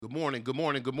Good morning, good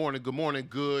morning, good morning, good morning,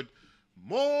 good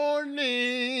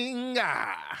morning.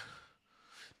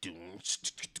 Doom,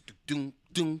 doom,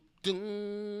 doom,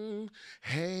 doom.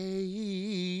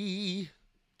 Hey.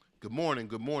 Good morning,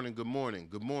 good morning, good morning,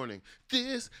 good morning.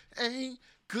 This ain't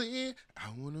clear.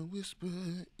 I want to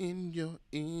whisper in your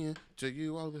ear, tell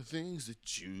you all the things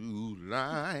that you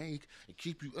like, and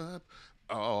keep you up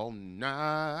all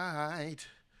night.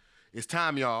 It's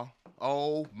time, y'all.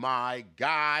 Oh my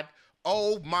God.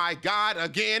 Oh my God,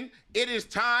 again. It is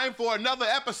time for another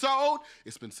episode.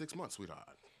 It's been 6 months,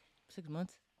 sweetheart. 6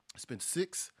 months? It's been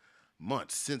 6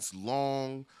 months, since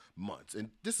long months.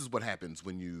 And this is what happens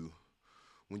when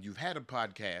you've had a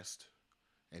podcast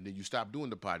and then you stop doing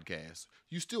the podcast.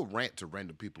 You still rant to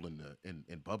random people in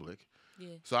public.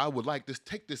 Yeah. So I would like to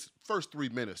take this first 3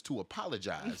 minutes to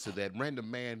apologize to that random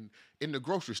man in the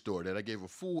grocery store that I gave a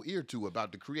full ear to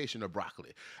about the creation of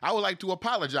broccoli. I would like to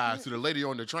apologize to the lady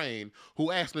on the train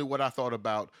who asked me what I thought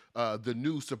about the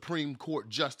new Supreme Court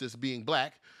justice being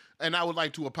black. And I would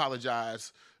like to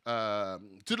apologize to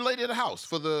the lady of the house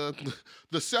for the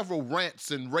several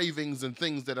rants and ravings and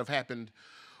things that have happened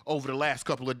over the last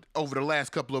couple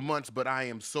of months. But I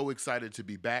am so excited to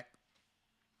be back.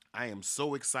 I am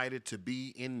so excited to be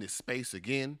in this space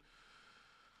again.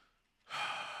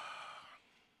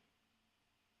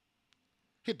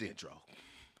 Hit the intro.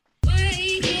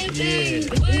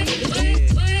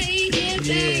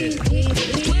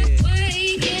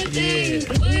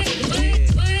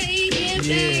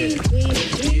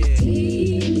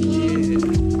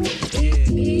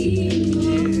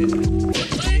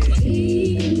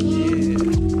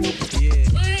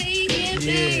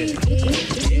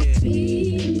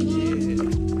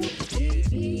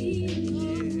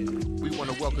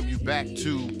 Welcome you back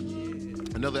to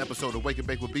another episode of Wake and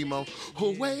Bake with BMO.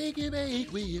 Oh, Wake and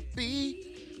Bake with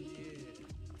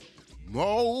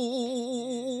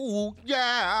BMO.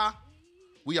 Yeah.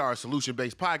 We are a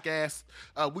solution-based podcast.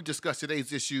 We discuss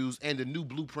today's issues and the new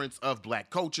blueprints of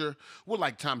black culture. We're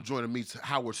like Tom Joyner meets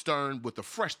Howard Stern with a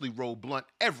freshly rolled blunt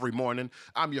every morning.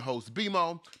 I'm your host,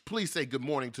 BMO. Please say good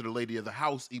morning to the lady of the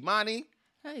house, Imani.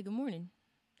 Hey, good morning.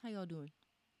 How y'all doing?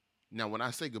 Now, when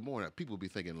I say good morning, people be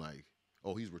thinking like,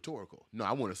 oh, he's rhetorical. No,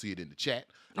 I want to see it in the chat.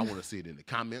 I want to see it in the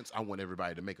comments. I want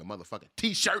everybody to make a motherfucking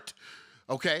T-shirt.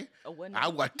 Okay? I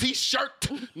want a T-shirt.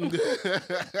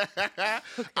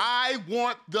 I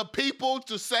want the people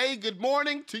to say good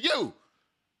morning to you.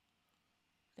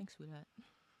 Thanks for that.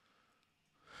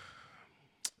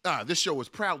 This show is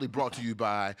proudly brought to you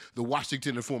by the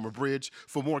Washington Informer Bridge.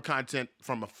 For more content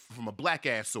from a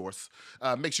black-ass source,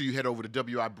 make sure you head over to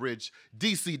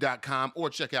WIBridgeDC.com or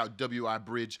check out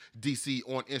WIBridgeDC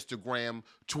on Instagram,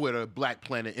 Twitter, Black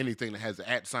Planet, anything that has an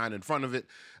 @ in front of it.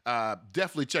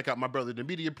 Definitely check out my brother, The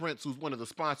Media Prince, who's one of the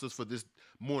sponsors for this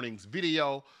morning's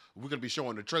video. We're going to be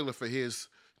showing the trailer for his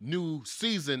new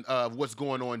season of What's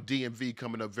Going On DMV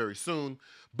coming up very soon.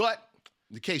 But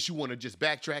in case you want to just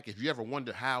backtrack, if you ever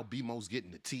wonder how BMO's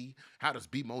getting the tea, how does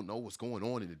BMO know what's going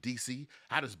on in the DC?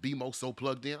 How does BMO so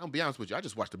plugged in? I'm going to be honest with you. I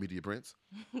just watched The Media Prince.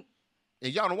 And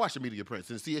y'all don't watch The Media Prince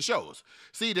and see his shows.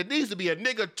 See, there needs to be a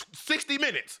nigga 60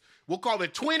 minutes. We'll call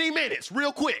it 20 minutes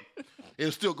real quick.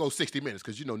 It'll still go 60 minutes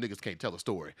because you know niggas can't tell a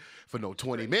story for no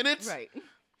 20 minutes. Right.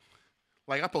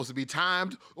 Like I'm supposed to be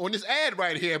timed on this ad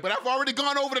right here, but I've already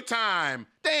gone over the time.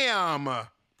 Damn.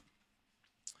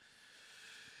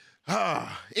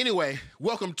 Anyway,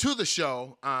 welcome to the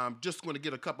show. Just going to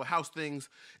get a couple house things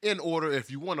in order. If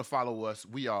you want to follow us,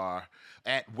 we are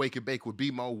at Wake and Bake with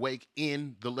BMO. Wake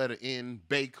in the letter N,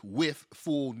 bake with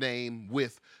full name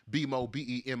with BMO,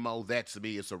 BEMO. That's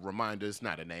me. It's a reminder. It's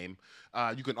not a name.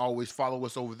 You can always follow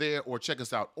us over there or check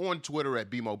us out on Twitter at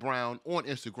BMO Brown, on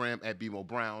Instagram at BMO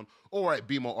Brown, or at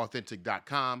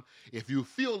BMOAuthentic.com. If you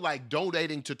feel like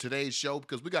donating to today's show,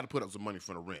 because we got to put up some money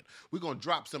for the rent, we're going to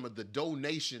drop some of the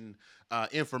donation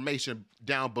information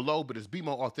down below, but it's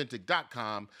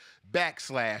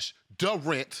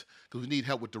BMOAuthentic.com/the-rent, because we need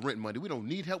help with the rent money. We don't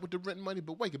need help with the rent money,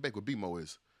 but Wake and Bake with BMO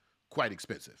is quite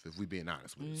expensive, if we're being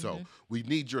honest with you. So we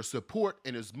need your support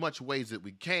in as much ways that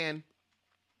we can.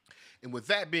 And with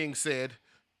that being said,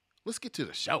 let's get to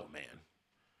the show, man.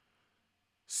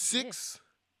 6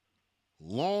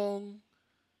 long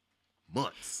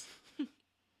months. A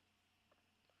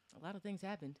lot of things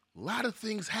happened. A lot of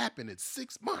things happened in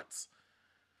 6 months.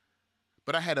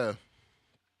 But I had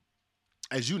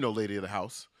as you know, lady of the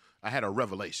house, I had a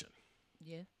revelation.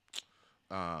 Yeah.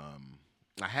 I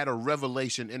had a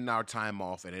revelation in our time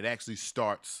off, and it actually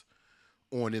starts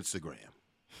on Instagram.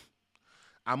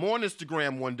 I'm on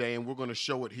Instagram one day, and we're going to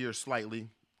show it here slightly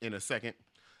in a second.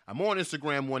 I'm on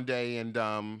Instagram one day, and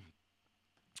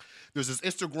there's this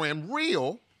Instagram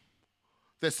reel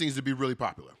that seems to be really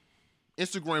popular.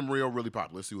 Instagram Reel, really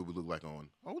popular. Let's see what we look like on.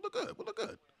 Oh, we look good. We look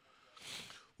good.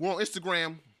 We're on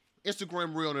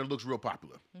Instagram Reel, and it looks real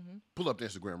popular. Pull up the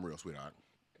Instagram Reel, sweetheart.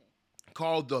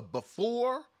 Called the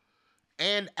before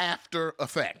and after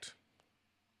effect.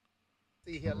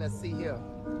 See here, let's see here.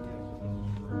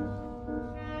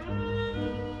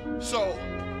 So,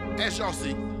 as y'all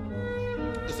see,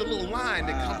 it's a little line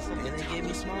that comes from And the they top gave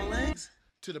me small legs?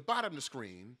 to the bottom of the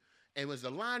screen, and as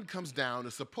the line comes down,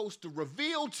 it's supposed to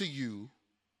reveal to you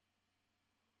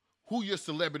who your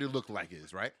celebrity look-like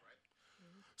is, right?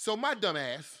 So my dumb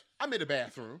ass, I'm in the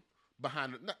bathroom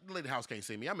behind the lady house can't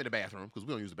see me. I'm in the bathroom because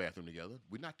we don't use the bathroom together.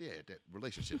 We're not there at that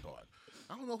relationship part.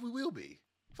 I don't know if we will be.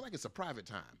 I feel like it's a private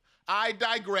time. I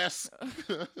digress.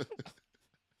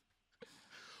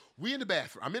 We in the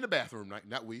bathroom. I'm in the bathroom, right?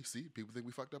 Not we. See, people think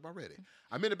we fucked up already.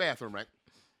 I'm in the bathroom, right?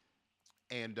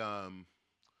 And I'm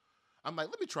like,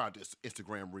 let me try this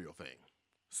Instagram Reel thing.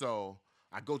 So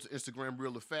I go to Instagram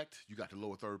Reel effect. You got the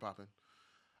lower third popping.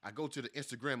 I go to the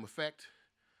Instagram effect.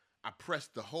 I press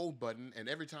the hold button, and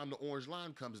every time the orange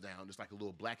line comes down, it's like a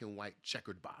little black and white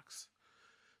checkered box.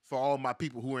 For all my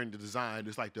people who are into design,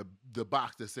 it's like the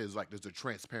box that says like there's a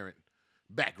transparent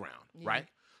background, right?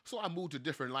 So I move to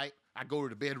different light. I go to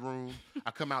the bedroom. I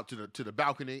come out to the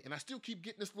balcony, and I still keep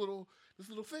getting this little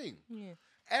thing. Yeah.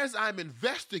 As I'm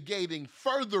investigating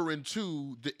further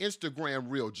into the Instagram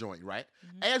Reel joint, right?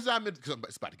 As cause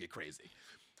it's about to get crazy.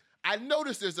 I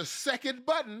notice there's a second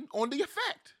button on the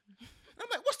effect. I'm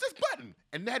like, what's this button?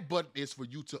 And that button is for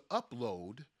you to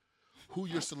upload who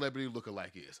your celebrity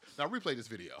lookalike is. Now replay this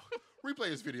video. Replay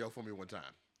this video for me one time.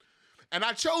 And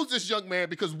I chose this young man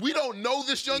because we don't know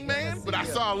this young man, but I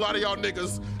saw a lot of y'all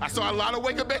niggas. I saw a lot of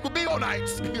Wake Up Back with Bill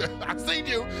nights. I seen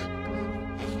you.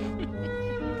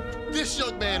 This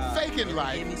young man faking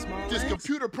like this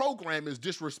computer program is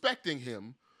disrespecting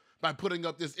him by putting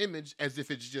up this image as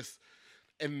if it's just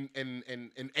an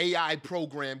AI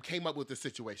program came up with the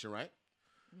situation, right?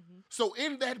 So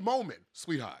in that moment,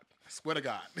 sweetheart, I swear to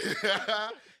God,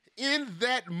 in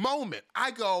that moment,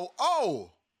 I go,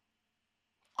 oh,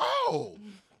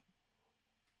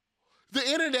 the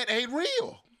internet ain't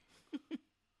real.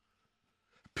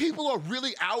 People are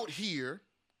really out here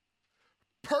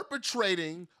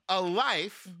perpetrating a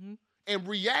life and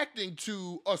reacting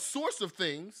to a source of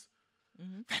things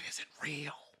that isn't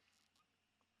real.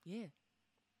 Yeah.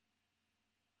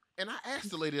 And I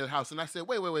asked the lady at the house, and I said,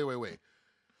 wait.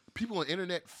 People on the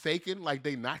internet faking like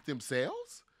they not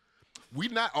themselves? We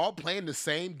not all playing the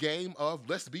same game of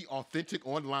let's be authentic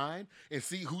online and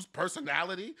see whose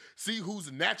personality, see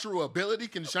whose natural ability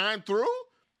can shine through?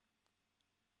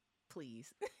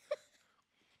 Please.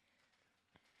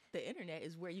 The internet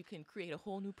is where you can create a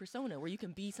whole new persona, where you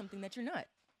can be something that you're not.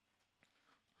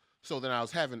 So then I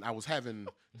was having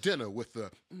dinner with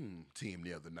the team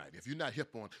the other night. If you're not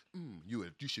hip on you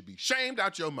should be shamed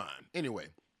out your mind. Anyway,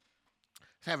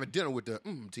 I was having dinner with the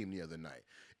team the other night.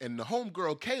 And the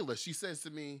homegirl, Kayla, she says to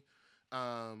me,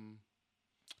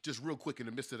 just real quick in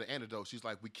the midst of the anecdote, she's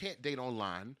like, we can't date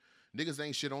online. Niggas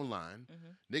ain't shit online.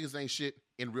 Niggas ain't shit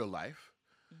in real life.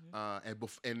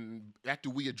 And after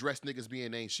we address niggas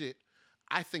being ain't shit,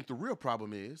 I think the real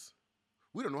problem is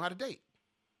we don't know how to date.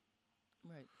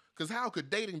 Right. Because how could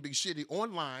dating be shitty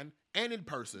online and in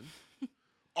person?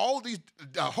 All these,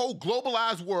 a whole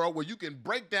globalized world where you can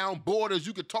break down borders,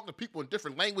 you can talk to people in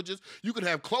different languages, you can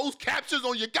have closed captions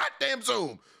on your goddamn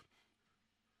Zoom.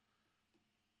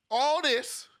 All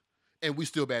this, and we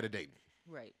still bad at dating.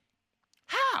 Right.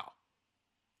 How?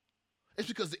 It's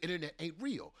because the internet ain't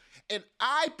real. And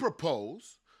I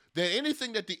propose that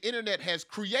anything that the internet has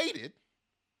created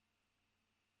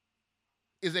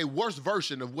is a worse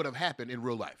version of what have happened in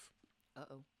real life.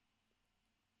 Uh-oh.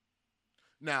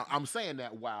 Now, I'm saying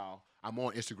that while I'm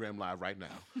on Instagram Live right now.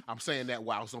 I'm saying that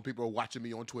while some people are watching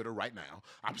me on Twitter right now.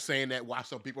 I'm saying that while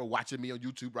some people are watching me on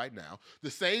YouTube right now. The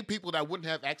same people that I wouldn't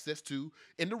have access to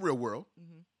in the real world.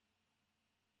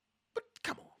 But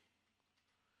come on.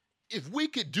 If we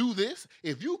could do this,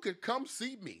 if you could come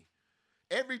see me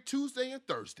every Tuesday and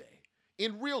Thursday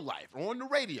in real life or on the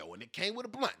radio, and it came with a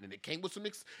blunt, and it came with some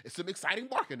exciting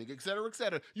marketing, et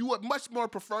cetera, you would much more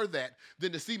prefer that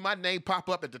than to see my name pop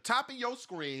up at the top of your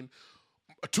screen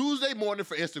a Tuesday morning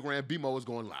for Instagram. BMO is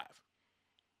going live.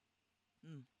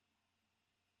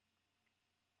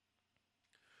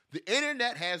 The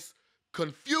internet has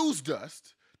confused us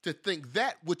to think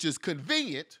that which is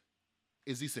convenient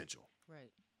is essential. Right.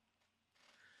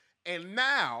 And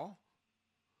now,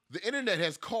 the internet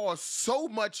has caused so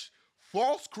much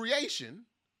false creation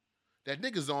that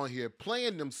niggas on here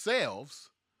playing themselves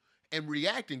and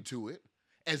reacting to it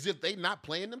as if they not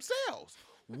playing themselves.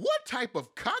 What type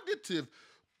of cognitive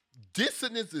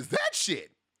dissonance is that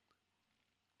shit?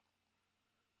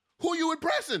 Who are you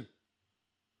impressing?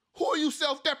 Who are you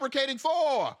self-deprecating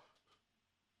for?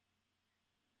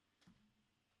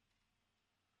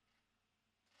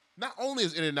 Not only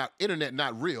is internet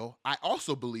not real, I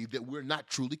also believe that we're not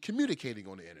truly communicating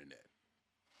on the internet.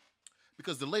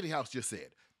 Because the Lady House just said,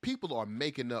 people are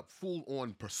making up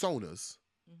full-on personas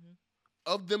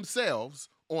of themselves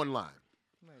online.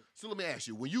 Right. So let me ask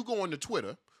you, when you go on to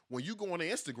Twitter, when you go on to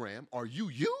Instagram, are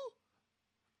you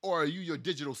or are you your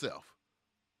digital self?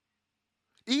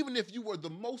 Even if you were the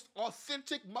most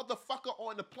authentic motherfucker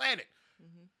on the planet,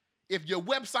 if your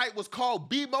website was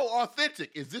called BMO Authentic,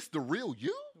 is this the real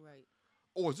you? Right.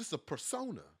 Or is this a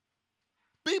persona?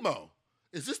 BMO,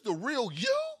 is this the real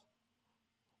you?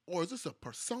 Or is this a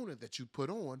persona that you put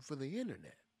on for the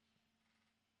internet?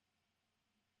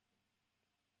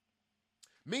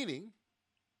 Meaning,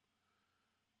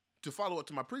 to follow up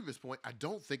to my previous point, I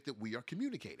don't think that we are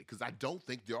communicating because I don't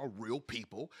think there are real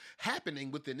people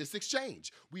happening within this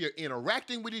exchange. We are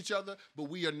interacting with each other, but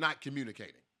we are not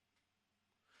communicating.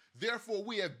 Therefore,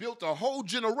 we have built a whole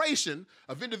generation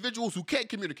of individuals who can't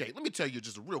communicate. Let me tell you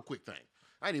just a real quick thing.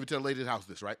 I didn't even tell Lady House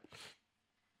this, right?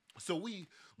 So we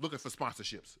looking for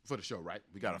sponsorships for the show, right?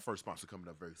 We got our first sponsor coming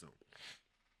up very soon.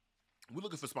 We're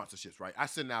looking for sponsorships, right? I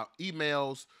send out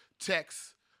emails,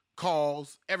 texts,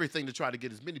 calls, everything to try to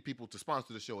get as many people to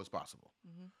sponsor the show as possible.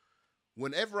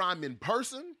 Whenever I'm in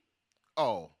person,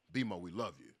 oh, BMO, we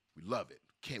love you. We love it.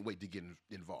 Can't wait to get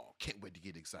involved. Can't wait to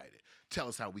get excited. Tell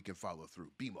us how we can follow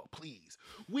through. BMO, please.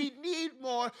 We need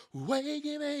more. Way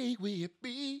you make we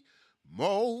be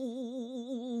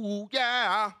more.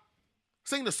 Yeah.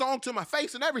 Sing the song to my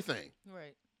face and everything.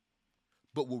 Right.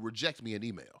 But will reject me in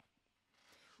email.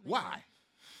 Why?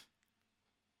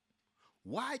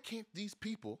 Why can't these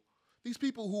people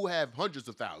who have hundreds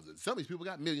of thousands, some of these people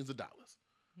got millions of dollars.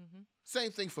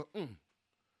 Same thing for,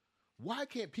 why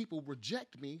can't people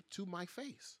reject me to my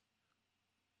face?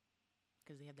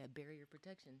 Because they have that barrier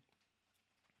protection.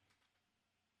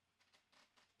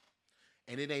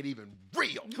 And it ain't even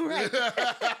real. Right.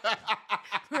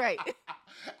 Right.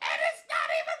 And it's not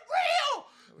even real.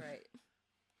 Right.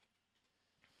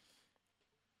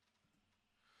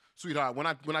 Sweetheart,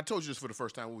 when I told you this for the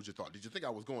first time, what was your thought? Did you think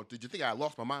I had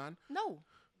lost my mind? No.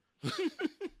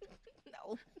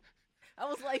 No. I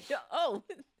was like, oh,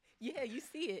 yeah, you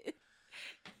see it.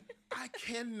 I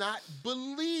cannot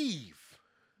believe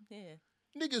Yeah.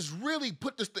 niggas really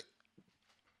put this thing.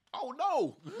 Oh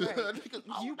no. Right. Niggas,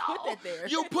 oh, You no. put that there.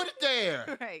 You put it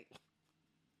there. Right.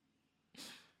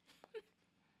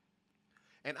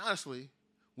 And honestly,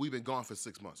 we've been gone for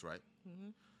 6 months, right?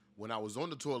 When I was on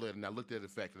the toilet and I looked at the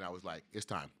fact and I was like, it's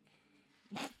time.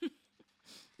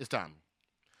 It's time.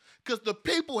 Because the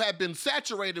people have been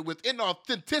saturated with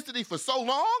inauthenticity for so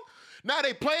long, now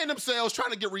they playing themselves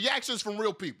trying to get reactions from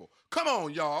real people. Come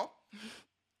on, y'all.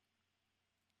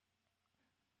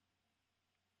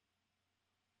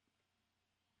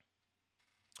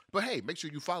 But hey, make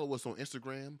sure you follow us on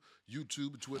Instagram,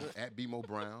 YouTube, Twitter, at BMO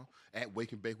Brown, at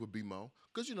Wake and Bake with BMO.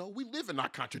 Because, you know, we live in our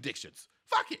contradictions.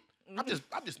 Fuck it. I'm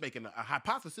just making a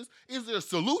hypothesis. Is there a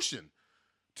solution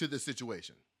to this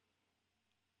situation?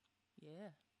 Yeah.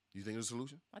 You think there's a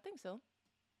solution? I think so.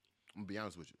 I'm going to be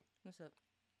honest with you. What's up?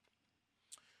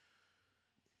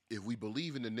 If we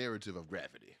believe in the narrative of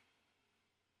gravity,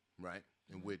 right,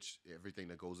 in which everything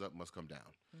that goes up must come down,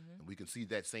 and we can see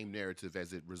that same narrative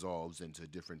as it resolves into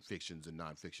different fictions and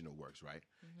non-fictional works, right?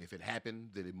 If it happened,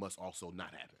 then it must also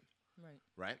not happen, Right.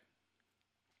 right?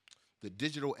 The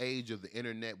digital age of the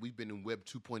internet, we've been in Web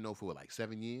 2.0 for like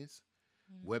 7 years.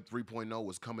 Web 3.0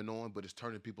 was coming on, but it's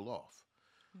turning people off.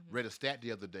 Read a stat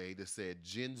the other day that said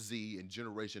Gen Z and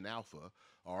Generation Alpha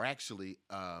are actually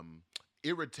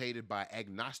irritated by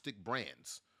agnostic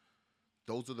brands.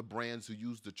 Those are the brands who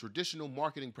use the traditional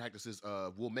marketing practices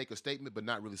of we'll make a statement but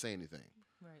not really say anything.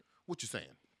 Right. What you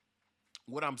saying?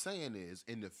 What I'm saying is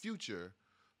in the future,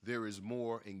 there is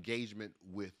more engagement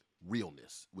with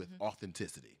realness, with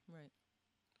authenticity. Right.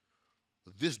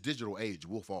 This digital age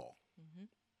will fall.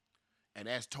 And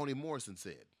as Toni Morrison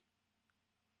said,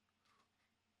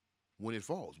 when it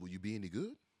falls, will you be any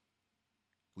good?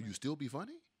 Will you still be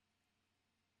funny?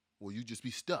 Or will you just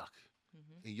be stuck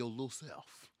in your little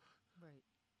self? Right.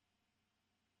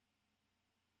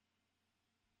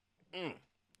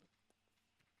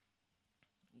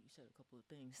 You said a couple of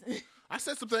things. I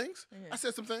said some things. Yeah. I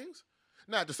said some things.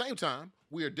 Now, at the same time,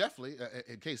 we are definitely,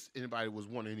 in case anybody was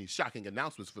wanting any shocking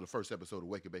announcements for the first episode of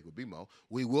Wake and Bake with BMO,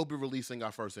 we will be releasing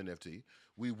our first NFT.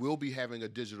 We will be having a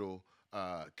digital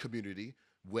community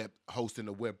hosting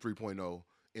a Web 3.0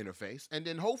 interface. And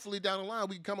then hopefully down the line,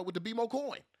 we can come up with the BMO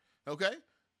coin. Okay?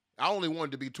 I only want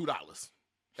it to be $2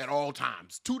 at all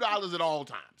times. $2 at all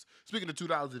times. Speaking of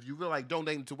 $2, if you feel like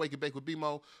donating to Wake and Bake with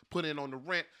BMO, put in on the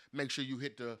rent. Make sure you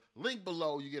hit the link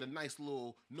below. You get a nice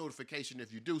little notification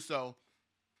if you do so.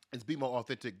 It's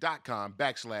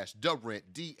BMOauthentic.com/TheRent,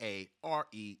 DARENT,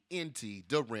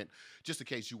 The Rent, just in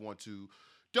case you want to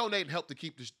donate and help to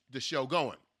keep the show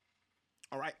going.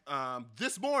 All right.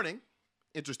 This morning,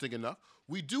 interesting enough,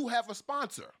 we do have a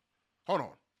sponsor. Hold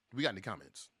on. We got any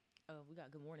comments? Oh, we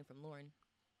got good morning from Lauren.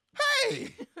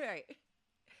 Hey! Right.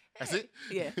 That's it?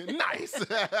 Yeah. Nice.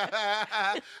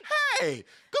 Hey,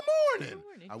 good morning. Good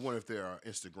morning. I wonder if there are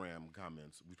Instagram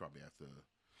comments. We probably have to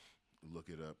look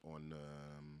it up on,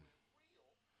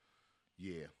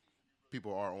 yeah.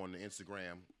 People are on the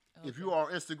Instagram. Okay. If you are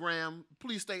on Instagram,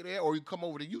 please stay there, or you come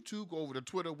over to YouTube, go over to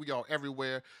Twitter. We are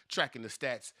everywhere, tracking the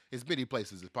stats as many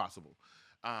places as possible.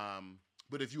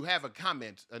 But if you have a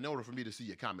comment, in order for me to see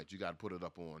your comment, you got to put it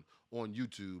up on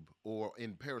YouTube or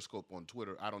in Periscope on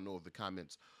Twitter. I don't know if the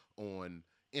comments on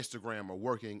Instagram are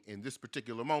working in this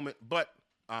particular moment, but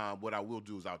what I will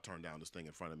do is I'll turn down this thing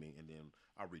in front of me, and then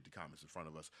I'll read the comments in front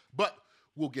of us. But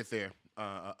we'll get there.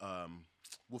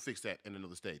 We'll fix that in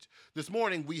another stage. This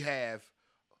morning, we have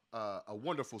a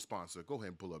wonderful sponsor. Go ahead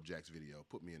and pull up Jack's video.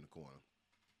 Put me in the corner.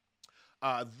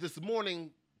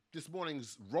 This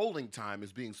morning's Rolling Time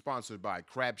is being sponsored by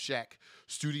Crab Shack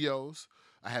Studios.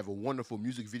 I have a wonderful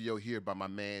music video here by my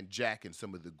man Jack and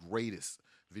some of the greatest.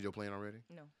 Video playing already?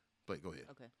 No. Go ahead.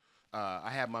 Okay.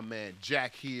 I have my man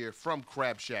Jack here from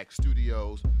Crab Shack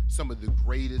Studios, some of the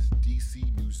greatest DC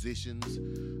musicians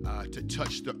to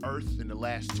touch the earth in the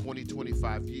last 20,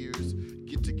 25 years.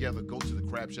 Get together, go to the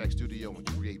Crab Shack Studio and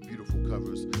create beautiful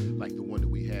covers like the one that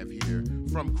we have here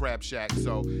from Crab Shack.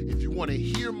 So if you want to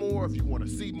hear more, if you want to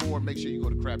see more, make sure you go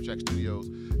to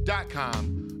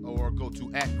crabshackstudios.com or go to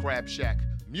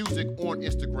 @CrabShackMusic on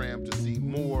Instagram to see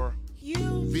more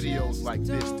videos like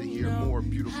this, to hear more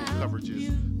beautiful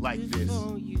coverages like this.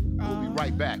 We'll be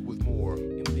right back with more.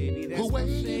 The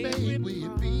way baby we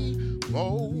be,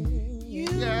 oh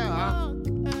yeah.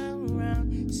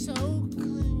 Around so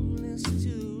clueless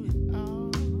to it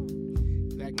all,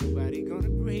 like nobody gonna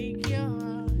break your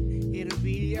heart. It'll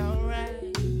be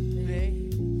alright,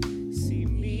 babe. See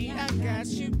me, I got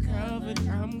you covered.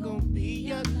 I'm gonna be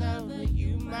your lover.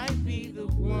 You might be the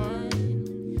one.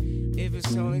 If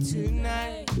it's only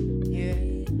tonight, yeah.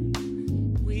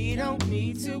 We don't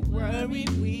need to worry.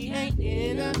 We ain't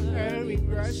in a hurry,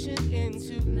 rushing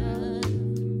into love.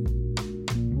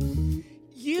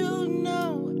 You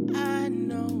know, I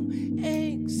know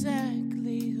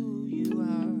exactly who you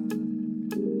are.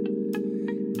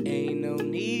 Ain't no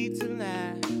need to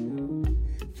lie.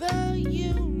 The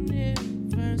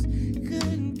universe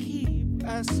couldn't keep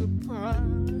us apart.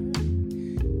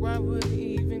 Why would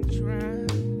we even try?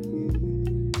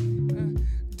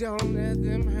 Don't let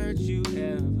them hurt you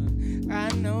ever.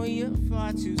 I know you're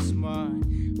far too smart.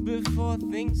 Before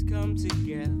things come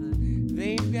together,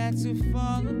 they've got to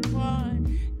fall apart.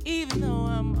 Even though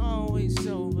I'm always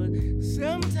sober,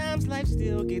 sometimes life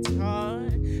still gets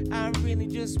hard. I really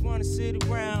just wanna sit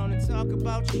around and talk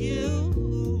about you.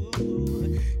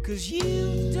 'Cause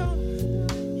you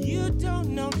don't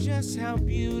know just how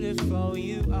beautiful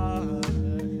you are.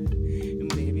 And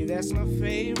baby, that's my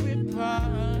favorite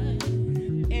part.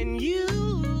 And you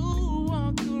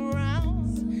walk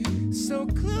around so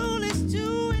clueless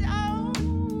to it all,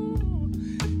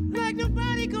 like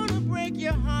nobody gonna break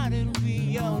your heart. It'll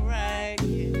be alright,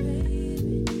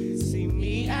 yeah. See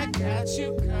me, I got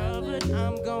you covered.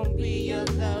 I'm gonna be your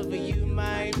lover. You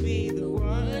might be the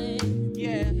one,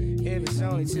 yeah. If it's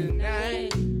only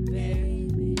tonight,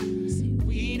 baby.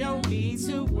 We don't need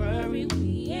to worry.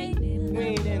 We ain't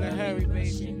in a hurry,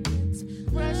 baby.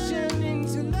 Rushing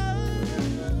into love.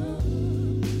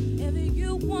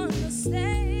 Wanna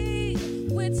stay,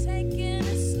 we're taking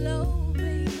it slow,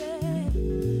 baby.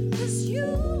 'Cause you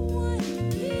want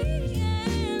me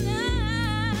and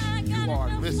I got You are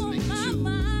enough listening on my to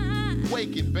mind.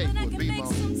 Wake and Bake But I with can make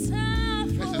BMO. some time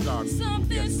This is our for beautiful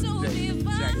something guest so for the day,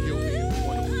 Jack Kilby,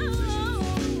 wonderful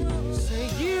musician. Say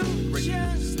you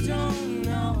just don't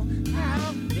know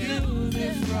how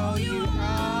beautiful you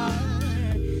are.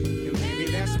 And maybe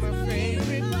that's my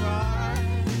favorite part.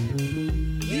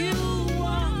 You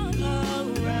walk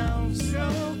around so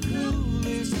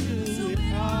clueless to it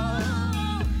all,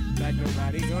 like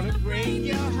nobody gonna break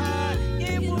your heart.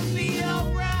 It will be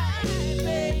alright,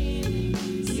 baby.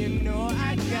 You know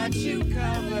I got you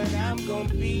covered. I'm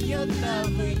gonna be your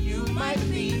lover. You might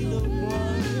be the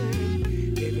one.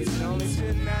 If it's only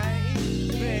tonight,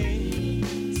 baby.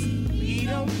 We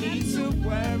don't need to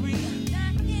worry.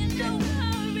 Not in no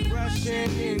hurry.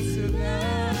 Rushing into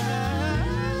love.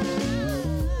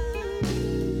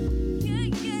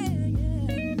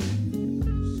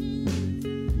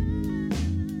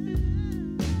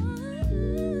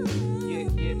 Yeah,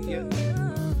 Yeah.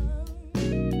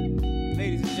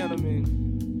 Ladies and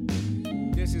gentlemen,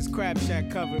 this is Crab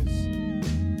Shack Covers,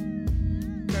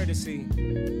 courtesy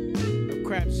of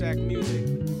Crab Shack Music.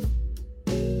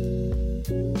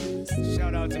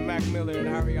 Shout out to Mac Miller and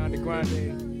Ariana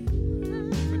Grande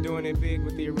for doing it big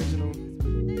with the original.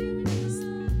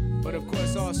 But of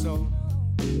course also,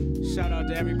 shout out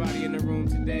to everybody in the room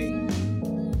today.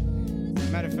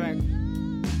 Matter of fact,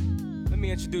 let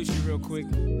me introduce you real quick.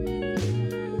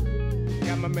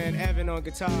 Got my man Evan on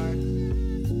guitar,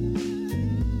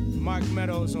 Mark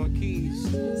Meadows on keys,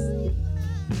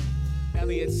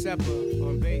 Elliot Seppa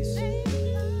on bass,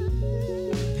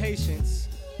 Patience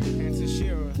and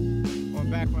Tashira on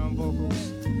background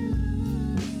vocals.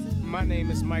 My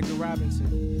name is Michael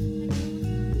Robinson.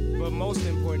 But most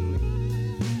importantly,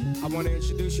 I want to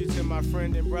introduce you to my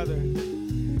friend and brother.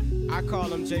 I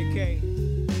call him JK,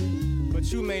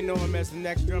 but you may know him as the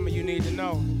next drummer you need to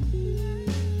know.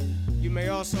 You may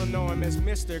also know him as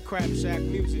Mr. Crab Shack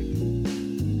Music,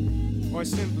 or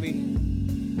simply,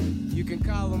 you can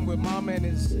call him what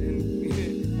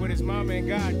what his mama and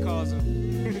God calls him,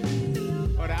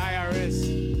 or the IRS.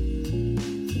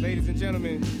 Ladies and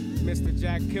gentlemen, Mr.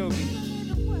 Jack Kilby.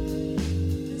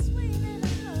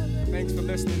 Thanks for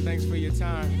listening. Thanks for your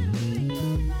time.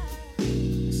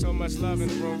 There's so much love in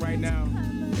the room right now.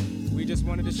 We just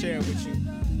wanted to share it with you.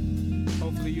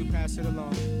 Hopefully you pass it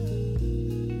along.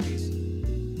 Peace.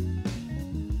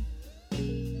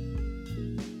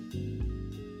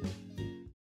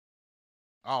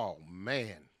 Oh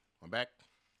man, I'm back.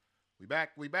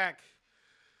 We back.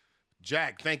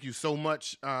 Jack, thank you so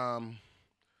much.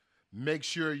 Make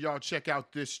sure y'all check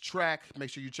out this track. Make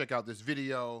sure you check out this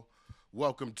video.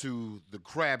 Welcome to the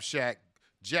Crab Shack,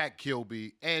 Jack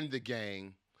Kilby and the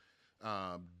gang,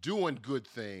 doing good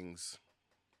things.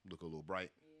 Look a little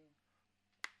bright.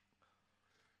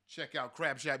 Check out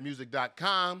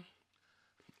crabshackmusic.com,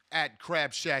 at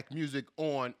Crab Shack Music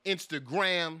on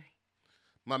Instagram.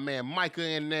 My man Micah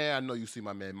in there. I know you see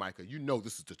my man Micah. You know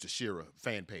this is the Tashira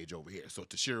fan page over here. So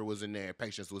Tashira was in there.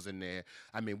 Patience was in there.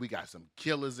 I mean, we got some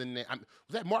killers in there. Was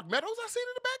that Mark Meadows I seen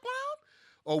in the background?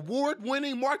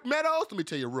 Award-winning Mark Meadows. Let me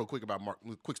tell you a quick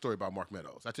story about Mark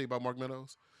Meadows. I tell you about Mark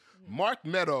Meadows? Mark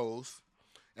Meadows,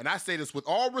 and I say this with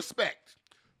all respect,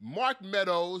 Mark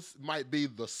Meadows might be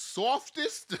the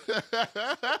softest,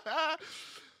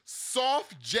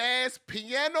 soft jazz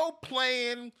piano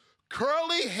playing,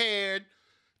 curly haired,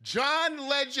 John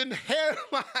Legend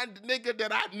hairline nigga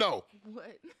that I know.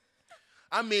 What?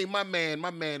 I mean, my man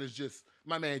is just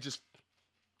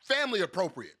family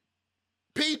appropriate.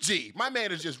 PG. My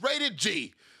man is just rated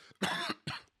G.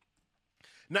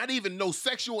 Not even no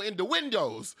sexual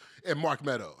innuendos in Mark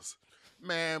Meadows.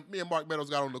 Man, me and Mark Meadows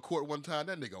got on the court one time.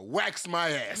 That nigga waxed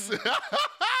my ass.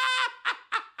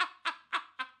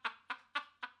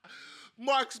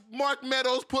 Mark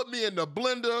Meadows put me in the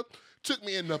blender, took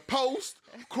me in the post,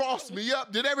 crossed me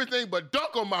up, did everything but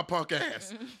dunk on my punk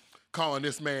ass. Calling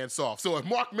this man soft. So if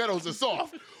Mark Meadows is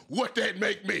soft, what that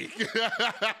make me?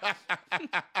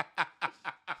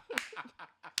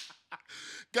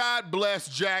 God bless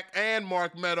Jack and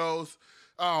Mark Meadows.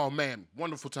 Oh, man.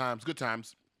 Wonderful times. Good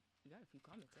times. We got a few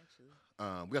comments, actually.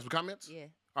 We got some comments? Yeah.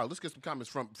 All right, let's get some comments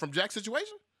from Jack's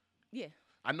situation. Yeah.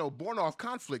 I know Born Off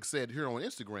Conflict said here on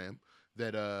Instagram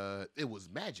that it was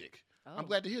magic. Oh. I'm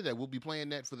glad to hear that. We'll be playing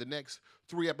that for the next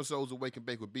 3 episodes of Wake and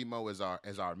Bake with BMO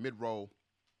as our mid-roll.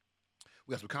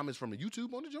 We got some comments from the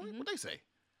YouTube on the joint. What they say?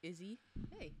 Izzy,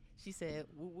 hey, she said,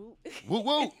 woo woo. Woo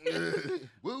woo.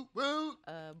 Woo woo.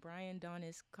 Brian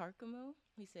Donis Carcamo,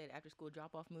 he said, after school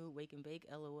drop off mood, wake and bake,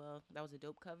 LOL. That was a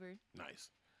dope cover.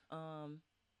 Nice.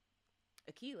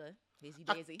 Akila, Daisy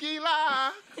Daisy.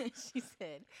 Akila. She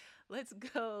said, let's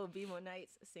go. BMO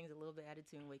Nights sings a little bit out of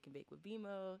tune, wake and bake with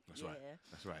BMO. That's right.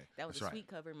 That's right. That was That's a right. sweet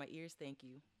cover. My ears, thank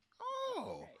you.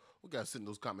 Oh, Right. we got to send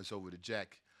those comments over to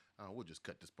Jack. We'll just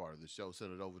cut this part of the show,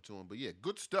 send it over to him. But yeah,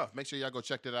 good stuff. Make sure y'all go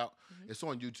check that out. It's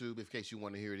on YouTube in case you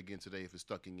want to hear it again today if it's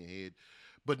stuck in your head.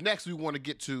 But next we want to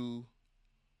get to,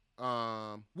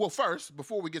 well, first,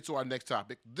 before we get to our next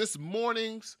topic, this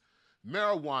morning's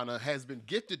marijuana has been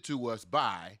gifted to us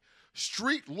by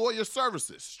Street Lawyer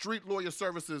Services. Street Lawyer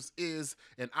Services is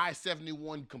an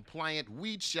I-71 compliant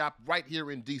weed shop right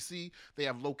here in D.C. They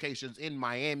have locations in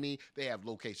Miami. They have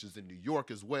locations in New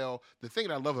York as well. The thing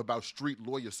that I love about Street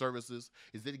Lawyer Services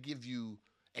is that it gives you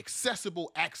accessible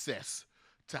access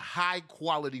to high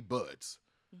quality buds.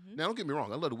 Now, don't get me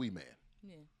wrong. I love the weed man.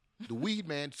 Yeah. The weed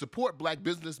man, support black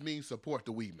business means support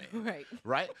the weed man. Right.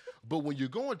 Right? But when you're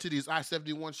going to these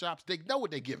I-71 shops, they know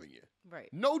what they're giving you. Right.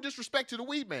 No disrespect to the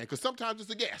weed man, because sometimes it's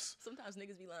a guess. Sometimes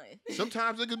niggas be lying.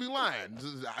 Sometimes niggas be lying.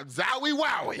 Zowie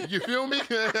wowie. You feel me?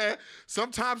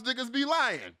 Sometimes niggas be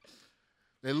lying.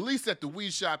 At least at the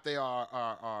weed shop, they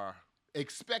are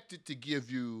expected to give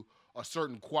you a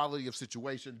certain quality of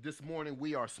situation. This morning,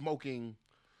 we are smoking,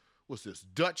 what's this,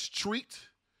 Dutch Treat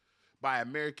by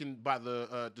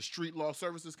the Street Law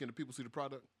Services. Can the people see the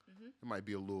product? It might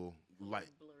be a little light,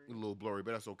 a little blurry,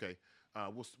 but that's okay.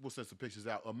 We'll send some pictures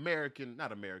out.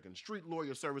 Street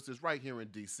Lawyer Services right here in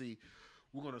D.C.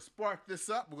 We're going to spark this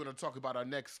up. We're going to talk about our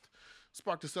next,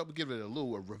 spark this up and give it a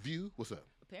little review. What's up?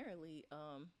 Apparently,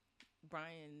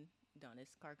 Brian Donis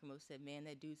Carcamo said, "Man,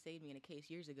 that dude saved me in a case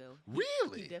years ago.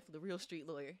 Really? He definitely the real street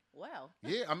lawyer." Wow.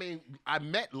 Yeah, I mean, I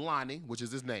met Lonnie, which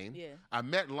is his name. Yeah. I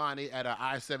met Lonnie at an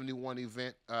I-71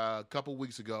 event a couple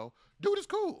weeks ago. Dude is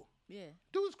cool. Yeah.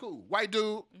 Dude is cool. White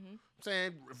dude.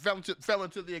 Saying fell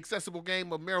into the accessible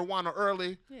game of marijuana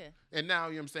early. Yeah. And now,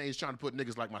 you know what I'm saying, he's trying to put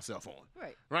niggas like myself on.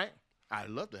 Right. Right? I'd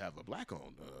love to have a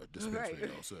black-owned dispensary,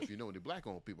 Right. though. So if you know any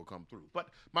black-owned people, come through. But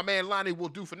my man Lonnie will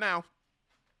do for now.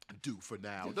 Do for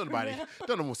now. Don't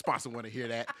no sponsor want to hear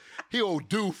that. He'll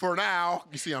do for now.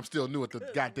 You see, I'm still new at the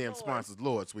goddamn sponsors.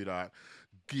 Lord, sweetheart.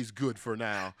 He's good for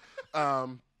now.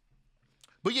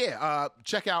 But yeah,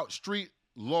 check out Street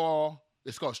Law.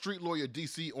 It's called Street Lawyer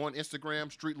DC on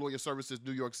Instagram. Street Lawyer Services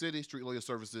New York City. Street Lawyer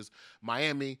Services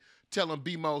Miami. Tell them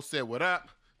BMO said what up.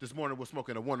 This morning we're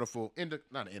smoking a wonderful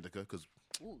not an indica, because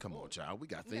come on, child, we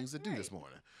got things to do this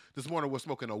morning. This morning we're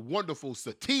smoking a wonderful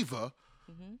sativa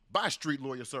by Street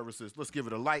Lawyer Services. Let's give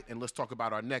it a light and let's talk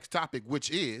about our next topic,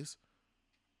 which is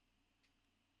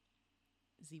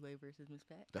Z-Way versus Miss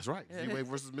Pat. that's right, Z-Way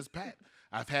versus Miss Pat.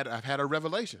 I've had a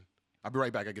revelation. I'll be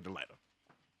right back. I get the lighter.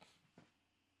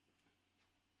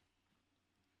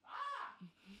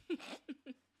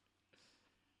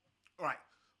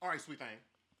 All right, sweet thing.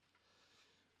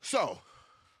 So,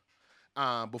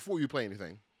 before you play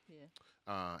anything,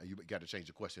 Yeah. you got to change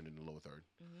the question in the lower third.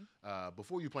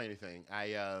 Before you play anything,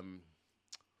 I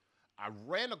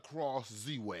ran across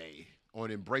Z-Way on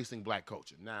Embracing Black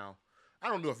Culture. Now, I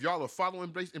don't know if y'all are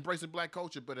following Embracing Black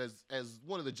Culture, but as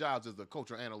one of the jobs as a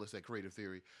culture analyst at Creative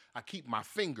Theory, I keep my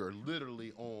finger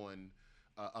literally on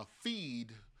a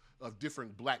feed of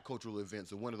different black cultural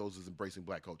events, and one of those is Embracing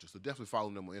Black Culture. So definitely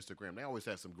follow them on Instagram. They always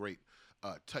have some great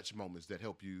touch moments that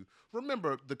help you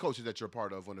remember the culture that you're a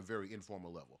part of on a very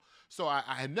informal level. So I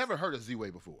had never heard of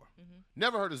Z-Way before.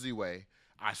 Never heard of Z-Way.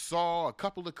 I saw a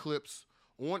couple of clips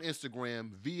on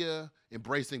Instagram via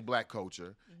Embracing Black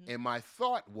Culture, and my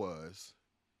thought was,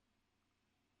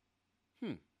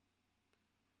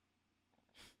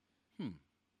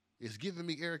 it's giving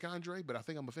me Eric Andre, but I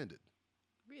think I'm offended.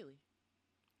 Really?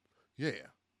 Yeah.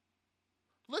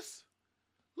 Let's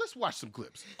watch some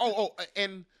clips.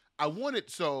 And I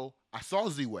saw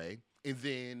Z-Way, and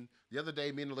then the other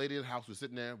day, me and the lady at the house was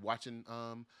sitting there watching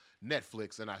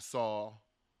Netflix, and I saw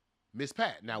Miss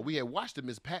Pat. Now, we had watched the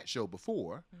Miss Pat show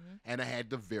before, and I had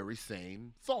the very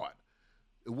same thought.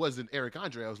 It wasn't Eric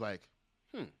Andre. I was like,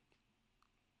 this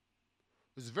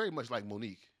is very much like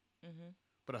Monique,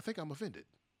 but I think I'm offended.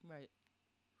 Right.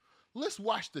 Let's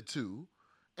watch the two,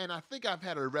 and I think I've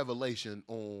had a revelation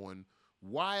on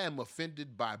why I'm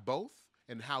offended by both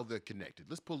and how they're connected.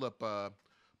 Let's pull up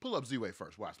Z-Way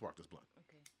first while I spark this blunt.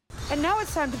 Okay. And now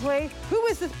it's time to play Who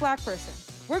is this black person?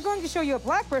 We're going to show you a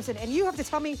black person, and you have to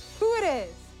tell me who it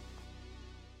is.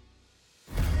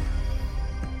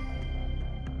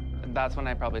 That's when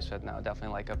I probably should know.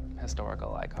 Definitely like a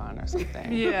historical icon or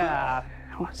something. Yeah.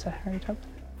 What's that, Harry Tubman?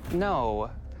 No.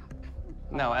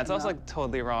 No, it's also no. like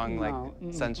totally wrong, like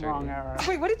century. Wrong era.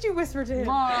 Wait, what did you whisper to him?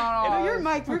 No, Oh, you're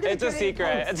Mike. We're gonna It's a get it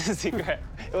secret. close. It's a secret.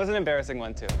 It was an embarrassing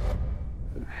one too.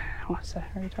 What's that,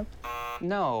 Harry Tubman?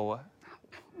 No.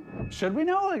 Should we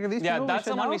know? Like, are these Yeah, people that's we should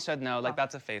someone know? we should know. Like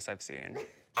that's a face I've seen.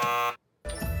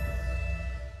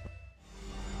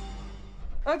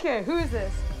 Okay, who is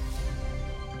this?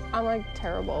 I'm like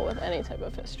terrible with any type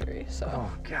of history, so. Oh,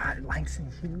 God,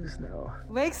 Langston Hughes, no.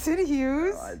 Langston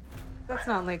Hughes? That's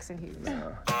not Langston Hughes.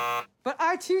 No. But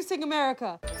I too sing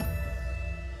America.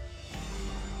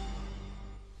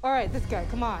 All right, this guy,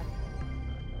 come on.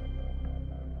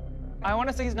 I want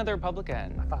to say he's another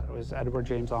Republican. I thought it was Edward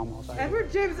James Olmos.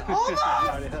 Edward James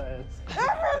Olmos! It is.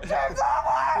 Edward James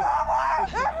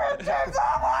Olmos! Edward James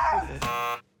Olmos!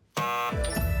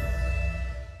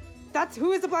 That's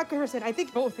who is the black person. I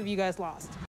think both of you guys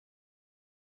lost.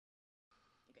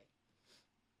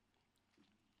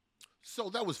 So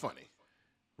that was funny.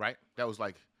 right? That was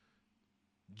like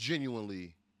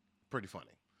genuinely pretty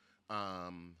funny.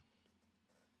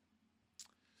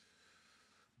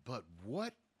 But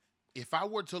what if I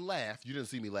were to laugh? You didn't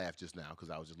see me laugh just now because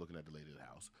I was just looking at the lady of the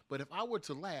house. But if I were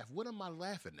to laugh, what am I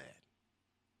laughing at?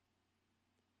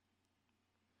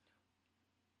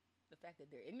 The fact that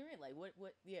they're ignorant, like what?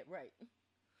 Yeah, right.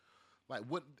 Like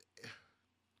what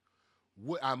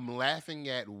I'm laughing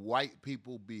at white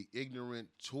people be ignorant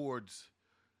towards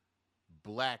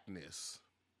blackness.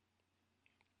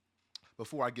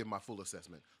 Before I give my full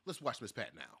assessment, let's watch Miss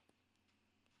Pat now.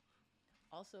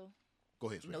 Also, Go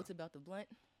ahead, sweetheart. notes about the blunt.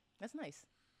 That's nice.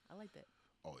 I like that.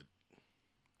 Oh,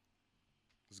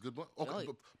 it's a good blunt. Okay, Oh, yeah.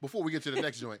 but before we get to the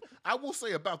next joint, I will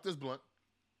say about this blunt,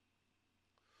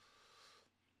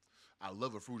 I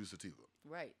love a fruity sativa.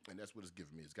 Right. And that's what it's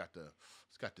giving me. It's got the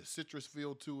citrus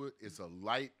feel to it. It's a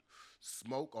light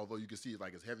smoke, although you can see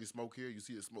like it's heavy smoke here. You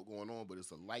see the smoke going on, but it's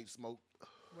a light smoke.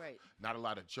 Right. Not a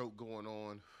lot of choke going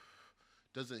on.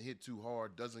 Doesn't hit too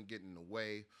hard. Doesn't get in the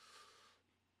way.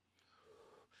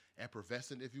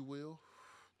 Effervescent, if you will.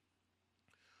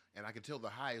 And I can tell the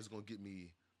high is gonna get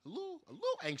me a little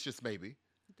anxious, maybe.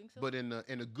 You think so? But in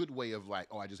a good way of like,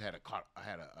 oh, I just had a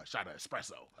shot of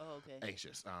espresso. Oh, okay.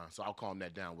 Anxious. So I'll calm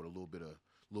that down with a little bit of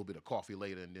coffee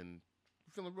later, and then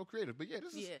feeling real creative. But yeah,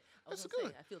 this is I was this is gonna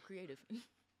good. say, I feel creative.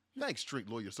 Thanks, Street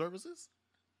Lawyer Services.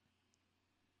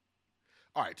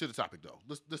 All right, to the topic though.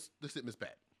 Let's hit Miss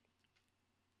Pat.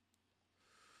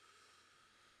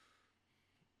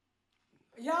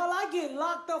 Y'all, I get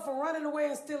locked up for running away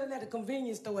and stealing at a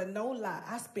convenience store, and no lie,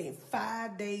 I spent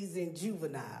 5 days in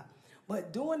juvenile.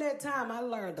 But during that time, I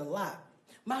learned a lot.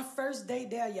 My first day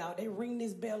there, y'all, they ring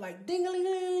this bell like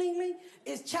ding-a-ling-ling-ling-ling.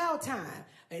 It's chow time.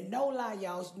 And no lie,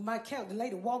 y'all, the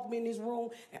lady walked me in this room,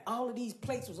 and all of these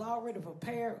plates was already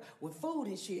prepared with food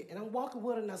and shit. And I'm walking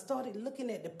with her, and I started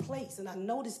looking at the plates, and I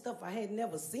noticed stuff I had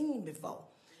never seen before.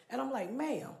 And I'm like,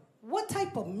 ma'am, what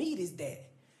type of meat is that?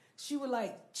 She was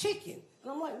like, chicken.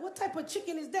 And I'm like, what type of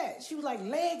chicken is that? She was like,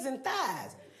 legs and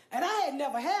thighs. And I had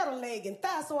never had a leg and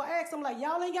thigh, so I asked them, like,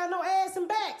 y'all ain't got no ass and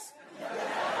backs?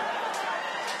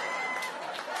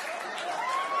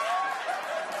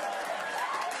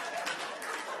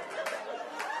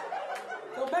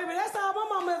 So, baby, that's all my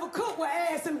mama ever cooked with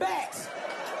ass and backs.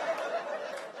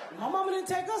 My mama didn't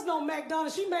take us no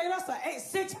McDonald's. She made us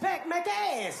a 6-pack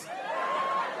McAss.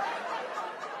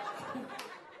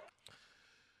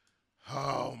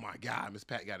 Oh my God, Miss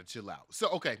Pat got to chill out. So,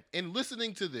 okay, in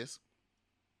listening to this,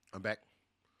 I'm back.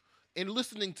 In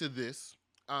listening to this,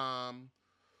 at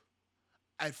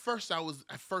first I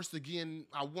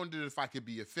wondered if I could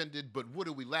be offended, but what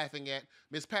are we laughing at?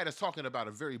 Miss Pat is talking about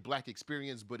a very black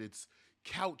experience, but it's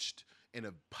couched in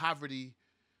a poverty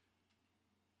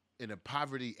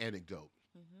anecdote.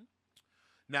 Mm-hmm.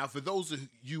 Now, for those of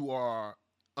you who are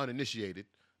uninitiated,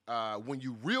 when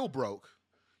you real broke,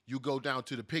 you go down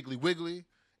to the Piggly Wiggly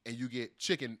and you get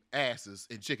chicken asses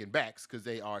and chicken backs because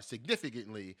they are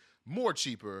significantly more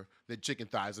cheaper than chicken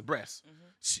thighs and breasts. Mm-hmm.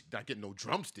 Shit, not getting no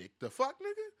drumstick. The fuck,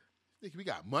 nigga? Think we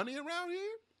got money around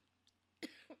here?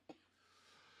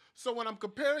 So when I'm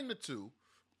comparing the two,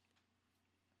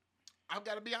 I've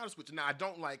got to be honest with you. Now,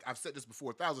 I've said this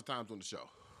before 1,000 times on the show.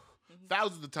 Mm-hmm.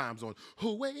 Thousands of times on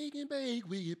Who Wake and Bake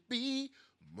Will It Be?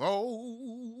 Oh,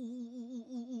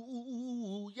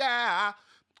 yeah.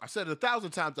 I've said it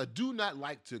 1,000 times. I do not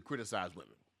like to criticize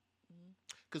women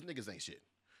because niggas ain't shit.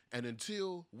 And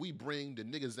until we bring the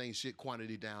niggas ain't shit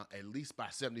quantity down at least by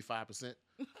 75%,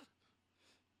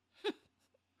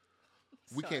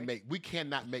 we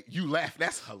cannot make you laugh.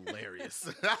 That's hilarious.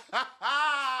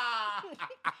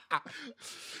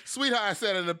 Sweetheart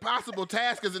said an impossible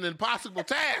task is an impossible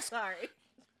task. Sorry.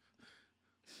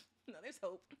 No, there's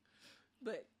hope.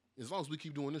 But as long as we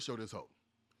keep doing this show, there's hope.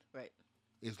 Right.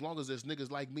 As long as there's niggas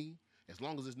like me, as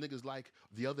long as there's niggas like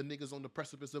the other niggas on the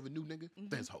precipice of a new nigga,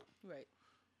 there's hope. Right.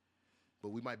 But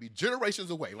we might be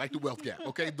generations away, like the wealth gap,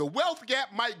 okay? The wealth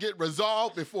gap might get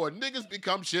resolved before niggas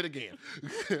become shit again.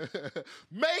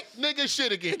 Make niggas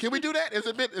shit again. Can we do that? Has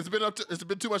it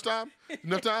been too much time?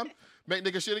 Enough time? Make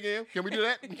niggas shit again? Can we do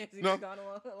that? No?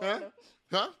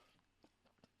 Huh?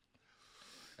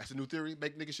 That's a new theory,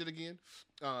 make niggas shit again.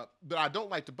 But I don't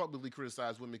like to publicly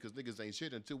criticize women because niggas ain't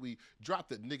shit until we drop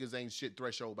the niggas ain't shit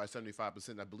threshold by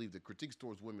 75%. I believe the critiques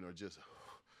towards women are just,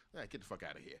 get the fuck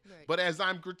out of here. Right. But as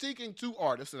I'm critiquing two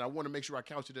artists, and I want to make sure I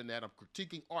couch it in that, I'm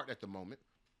critiquing art at the moment.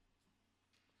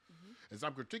 Mm-hmm. As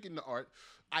I'm critiquing the art,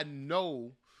 I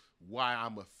know why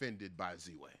I'm offended by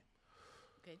Z-Way.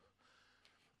 Okay.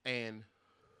 And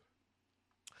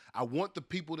I want the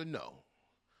people to know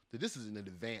that this is an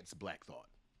advanced black thought.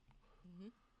 Mm-hmm.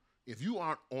 if you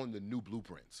aren't on the new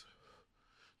blueprints,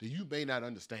 then you may not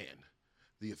understand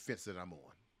the offense that I'm on.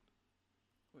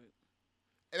 Right.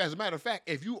 And as a matter of fact,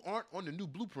 if you aren't on the new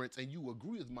blueprints and you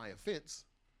agree with my offense,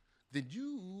 then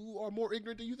you are more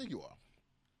ignorant than you think you are.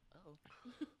 Oh.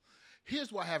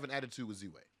 Here's why I have an attitude with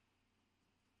Z-Way.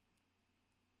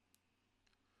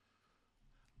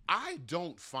 I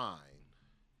don't find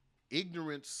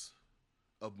ignorance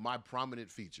of my prominent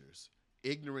features,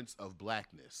 ignorance of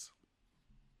blackness.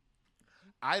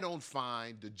 I don't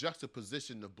find the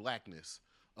juxtaposition of blackness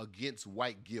against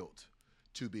white guilt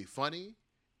to be funny,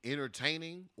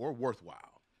 entertaining, or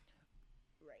worthwhile.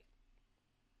 Right.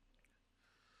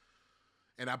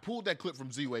 And I pulled that clip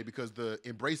from Z-Way because the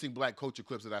Embracing Black Culture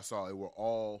clips that I saw, it were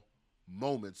all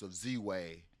moments of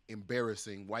Z-Way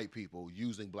embarrassing white people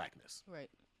using blackness. Right.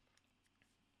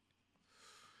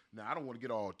 Now, I don't want to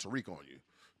get all Tariq on you,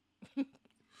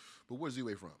 but where's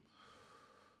Z-Way from?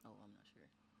 Oh, I'm not sure.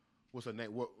 What's her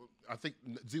name? I think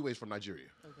Z-Way is from Nigeria.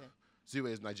 Okay.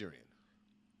 Z-Way is Nigerian,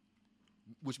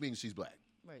 which means she's black.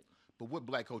 Right. But what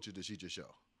black culture did she just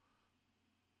show?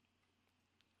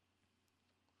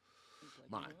 Black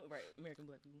Mine. people. Right. American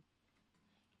black people.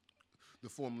 The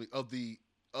formerly of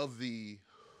the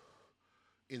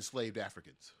enslaved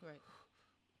Africans. Right.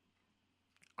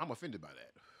 I'm offended by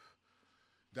that.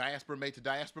 Diaspora mate to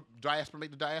diaspora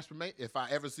mate. If I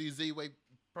ever see Z-Way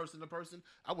person to person,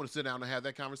 I want to sit down and have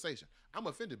that conversation. I'm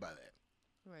offended by that.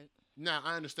 Right. Now,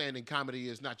 I understand in comedy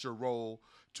is not your role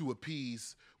to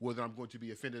appease whether I'm going to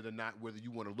be offended or not, whether you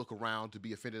want to look around to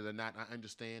be offended or not. I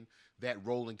understand that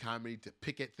role in comedy to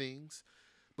pick at things.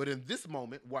 But in this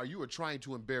moment, while you are trying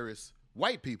to embarrass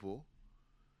white people,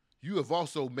 you have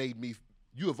also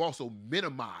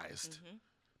minimized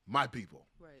my people.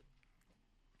 Right.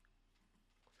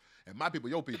 And my people,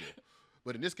 your people.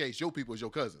 But in this case, your people is your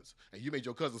cousins. And you made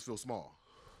your cousins feel small.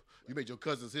 You made your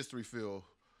cousins' history feel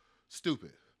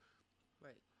stupid.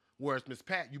 Right. Whereas Miss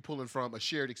Pat, you pulling from a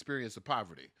shared experience of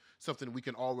poverty, something we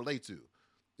can all relate to.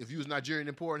 If you was Nigerian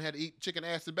and poor and had to eat chicken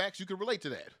asses backs, you could relate to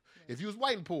that. Right. If you was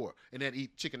white and poor and had to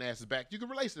eat chicken asses back, you can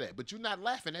relate to that. But you're not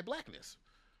laughing at blackness.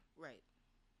 Right.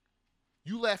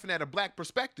 You laughing at a black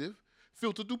perspective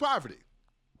filtered through poverty.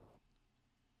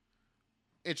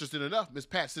 Interesting enough, Miss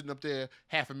Pat sitting up there,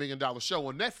 $500,000 show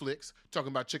on Netflix, talking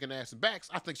about chicken ass and backs.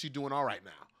 I think she's doing all right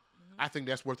now. I think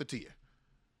that's worth a tear.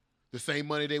 The same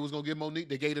money they was going to give Monique,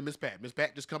 they gave to Miss Pat. Miss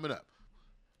Pat just coming up.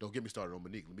 Don't get me started on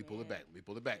Monique. Let me pull it back. Let me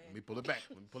pull it back. Let me pull it back.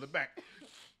 Let me pull it back.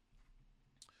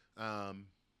 I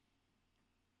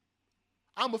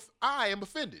am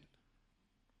offended.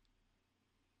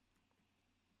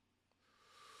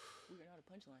 We are not a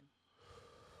punchline.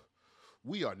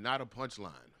 We are not a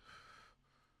punchline.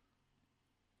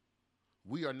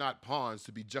 We are not pawns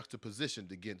to be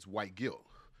juxtapositioned against white guilt.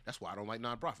 That's why I don't like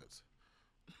nonprofits.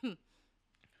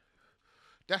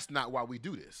 That's not why we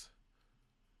do this.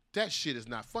 That shit is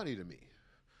not funny to me.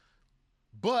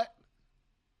 But,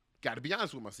 got to be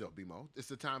honest with myself, B-Mo. This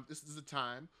is a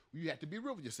time where you have to be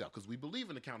real with yourself because we believe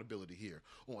in accountability here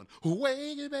on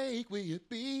Wake and Bake with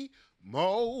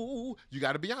B-Mo. You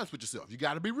got to be honest with yourself. You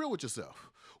got to be real with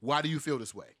yourself. Why do you feel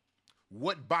this way?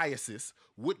 What biases,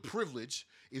 what privilege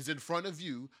is in front of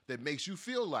you that makes you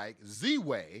feel like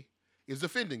Z-Way is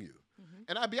offending you? Mm-hmm.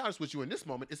 And I'll be honest with you, in this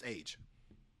moment, it's age.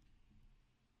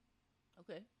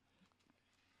 Okay.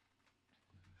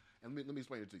 And let me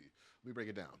explain it to you. Let me break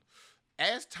it down.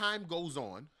 As time goes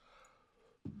on,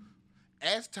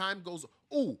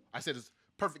 ooh, I said it's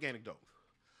perfect anecdote.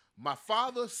 My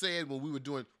father said when we were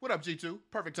doing, what up, G2?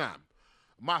 Perfect time.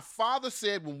 My father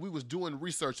said when we was doing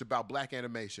research about black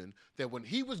animation that when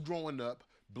he was growing up,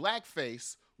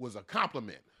 blackface was a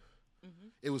compliment. Mm-hmm.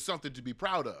 It was something to be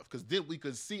proud of because then we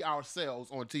could see ourselves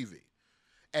on TV.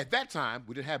 At that time,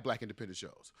 we didn't have black independent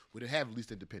shows. We didn't have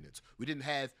least independents. We didn't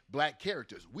have black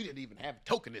characters. We didn't even have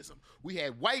tokenism. We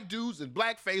had white dudes in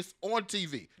blackface on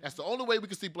TV. That's the only way we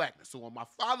could see blackness. So when my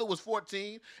father was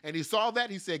 14 and he saw that,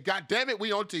 he said, God damn it,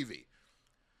 we on TV.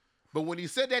 But when he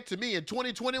said that to me in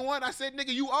 2021, I said,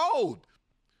 nigga, you old.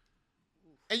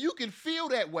 And you can feel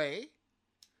that way,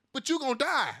 but you're going to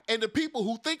die. And the people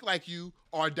who think like you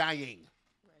are dying.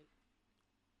 Right.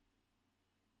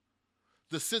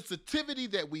 The sensitivity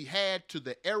that we had to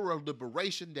the era of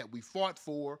liberation that we fought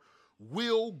for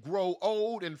will grow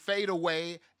old and fade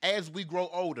away as we grow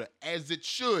older, as it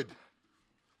should.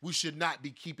 We should not be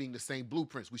keeping the same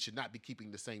blueprints. We should not be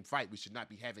keeping the same fight. We should not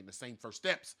be having the same first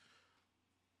steps.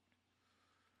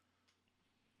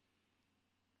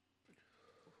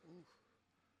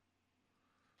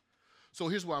 So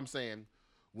here's what I'm saying.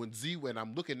 When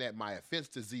I'm looking at my offense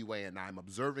to Z-Way and I'm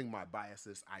observing my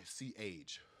biases, I see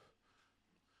age.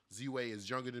 Z-Way is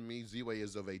younger than me. Z-Way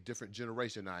is of a different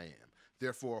generation I am.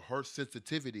 Therefore, her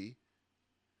sensitivity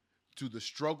to the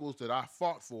struggles that I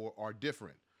fought for are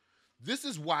different. This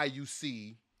is why you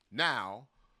see now,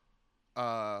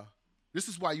 this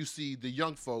is why you see the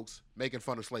young folks making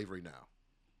fun of slavery now.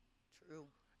 True.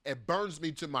 It burns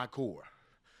me to my core.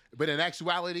 But in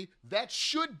actuality, that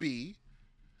should be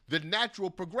the natural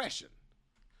progression.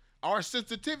 Our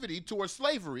sensitivity towards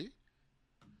slavery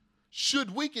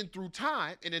should weaken through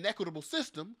time in an equitable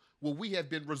system where we have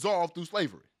been resolved through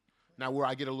slavery. Now, where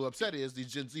I get a little upset is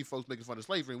these Gen Z folks making fun of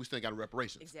slavery and we still got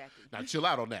reparations. Exactly. Now, chill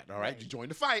out on that, all right? You join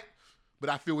the fight, but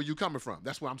I feel where you're coming from.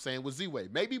 That's what I'm saying with Z-Way.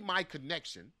 Maybe my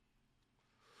connection,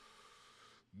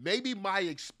 maybe my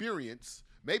experience,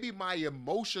 maybe my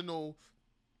emotional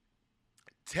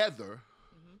tether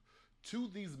to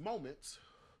these moments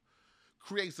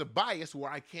creates a bias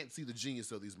where I can't see the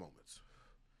genius of these moments.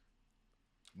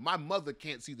 My mother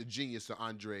can't see the genius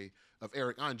of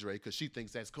Eric Andre because she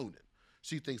thinks that's cooning.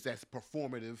 She thinks that's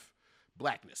performative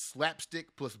blackness.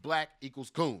 Slapstick plus black equals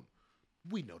coon.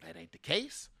 We know that ain't the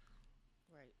case.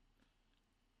 Right.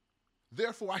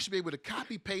 Therefore, I should be able to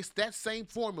copy paste that same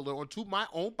formula onto my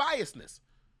own biasness.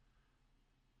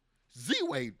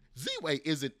 Z-Way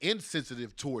isn't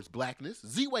insensitive towards blackness.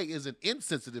 Z-Way isn't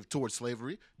insensitive towards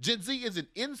slavery. Gen Z isn't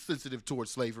insensitive towards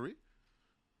slavery.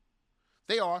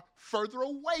 They are further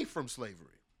away from slavery.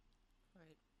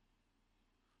 Right.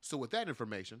 So with that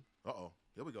information,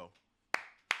 here we go.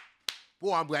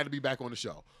 Boy, I'm glad to be back on the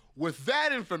show. With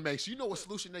that information, you know what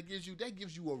solution that gives you? That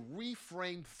gives you a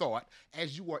reframed thought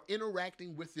as you are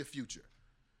interacting with the future.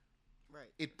 Right.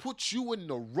 It puts you in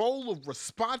the role of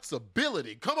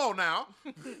responsibility. Come on now.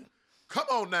 Come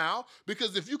on now.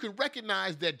 Because if you can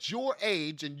recognize that your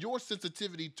age and your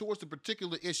sensitivity towards a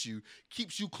particular issue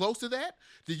keeps you close to that,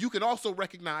 then you can also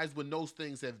recognize when those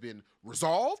things have been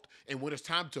resolved and when it's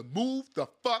time to move the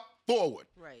fuck forward.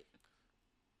 Right.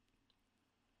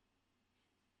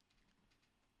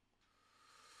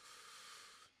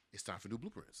 It's time for new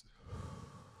blueprints.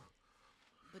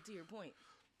 But to your point,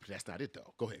 But that's not it,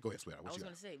 though. Go ahead, sweetheart. I What was you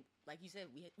going got? to say, like you said,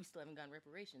 we still haven't gotten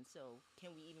reparations. So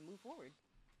can we even move forward?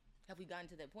 Have we gotten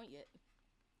to that point yet?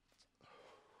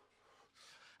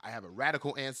 I have a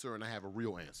radical answer and I have a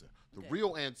real answer. The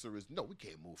real answer is no, we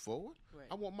can't move forward. Right.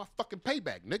 I want my fucking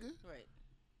payback, nigga. Right.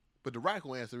 But the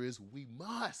radical answer is we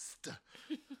must.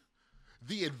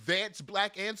 The advanced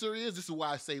black answer is, this is why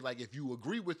I say, like, if you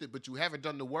agree with it but you haven't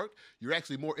done the work, you're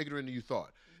actually more ignorant than you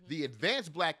thought. The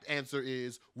advanced black answer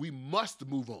is we must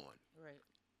move on. Right.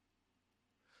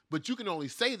 But you can only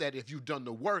say that if you've done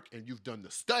the work and you've done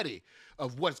the study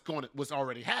of what's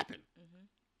already happened.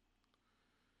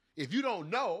 If you don't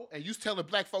know and you telling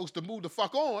black folks to move the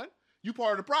fuck on, you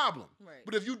part of the problem. Right.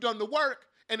 But if you've done the work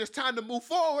and it's time to move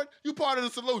forward, you part of the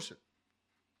solution.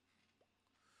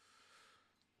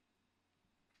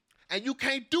 And you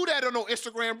can't do that on no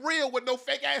Instagram reel with no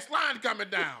fake ass line coming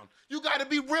down. You got to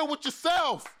be real with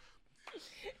yourself.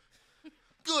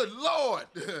 Good Lord.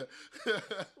 Play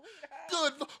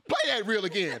that reel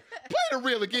again. Play the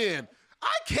reel again.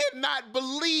 I cannot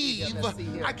believe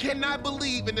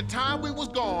in the time we was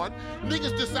gone,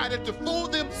 niggas decided to fool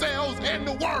themselves and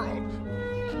the world.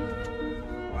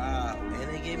 Wow,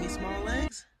 and they gave me small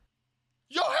legs?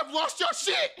 Yo have lost your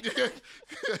shit.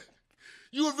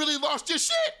 You have really lost your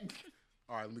shit.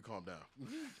 All right, let me calm down.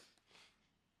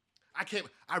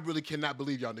 I really cannot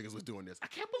believe y'all niggas was doing this. I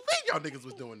can't believe y'all niggas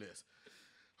was doing this.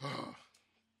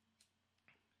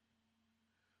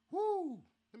 Woo.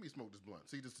 Let me smoke this blunt.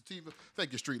 See the sativa?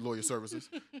 Thank you, Street Lawyer Services.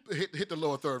 hit the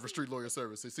lower third for Street Lawyer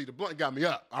Services. See, the blunt got me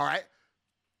up, all right?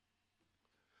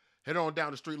 Head on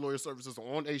down to Street Lawyer Services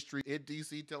on A Street in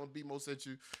D.C. Tell them BMO sent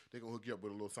you. They're going to hook you up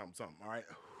with a little something, all right?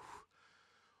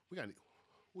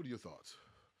 What are your thoughts?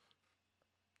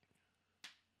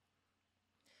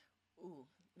 Ooh,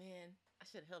 man, I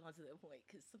should have held on to that point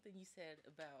because something you said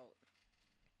about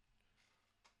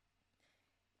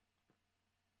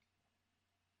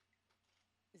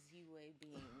Z-Way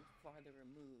being farther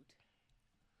removed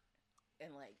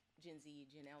and like Gen Z,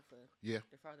 Gen Alpha, Yeah.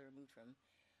 they're farther removed from.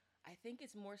 I think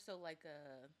it's more so like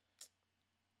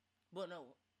well,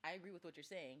 no, I agree with what you're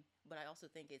saying, but I also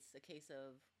think it's a case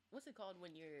of, what's it called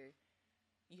when you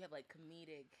have like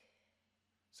comedic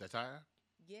Satire?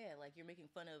 Yeah, like you're making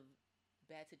fun of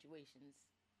bad situations.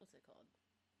 What's it called?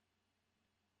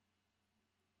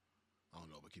 I don't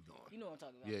know, but keep going. You know what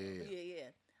I'm talking about. Yeah.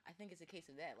 Yeah. I think it's a case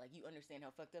of that. Like, you understand how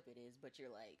fucked up it is, but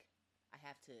you're like, I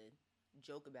have to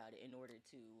joke about it in order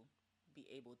to be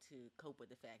able to cope with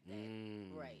the fact that,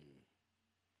 right.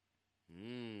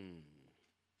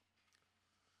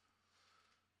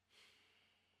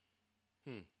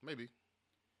 Maybe.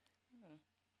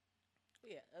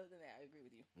 yeah, other than that, I agree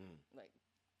with you. Like,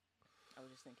 I was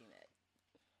just thinking that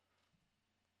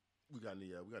We got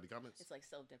any comments? it's like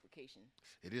self-deprecation.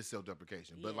 It is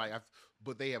self-deprecation, but Yeah.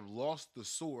 but they have lost the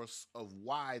source of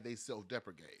why they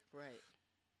self-deprecate. Right.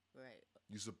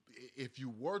 If you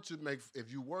were to make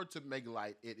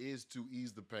light, it is to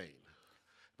ease the pain.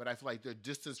 But I feel like their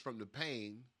distance from the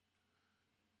pain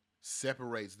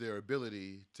separates their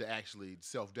ability to actually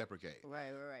self-deprecate.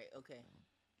 Right. Okay.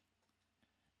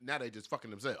 Now they just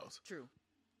fucking themselves. True.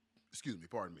 Excuse me,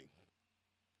 pardon me.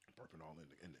 Burping all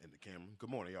in the camera. Good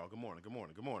morning, y'all. Good morning.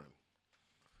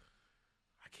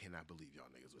 I cannot believe y'all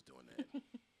niggas was doing that.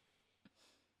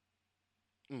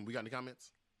 We got any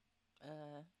comments?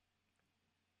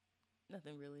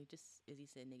 Nothing really. Just as he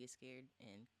said, niggas scared,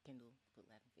 and Kendall put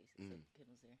laughing faces. So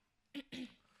Kendall's there.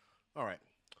 All right.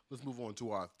 Let's move on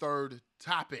to our third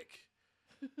topic.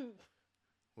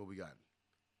 What we got?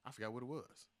 I forgot what it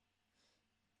was.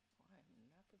 I'm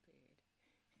not prepared.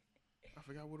 I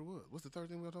forgot what it was. What's the third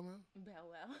thing we were talking about? Bow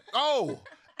Wow. Oh,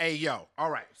 hey, yo. All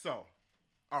right.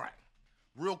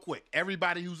 Real quick.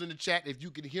 Everybody who's in the chat, if you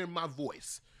can hear my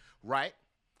voice, right?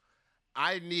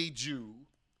 I need you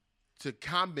to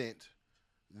comment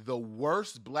the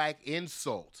worst black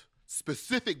insult,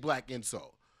 specific black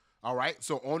insult. All right?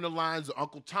 So on the lines of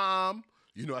Uncle Tom,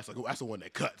 you know that's the one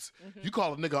that cuts. You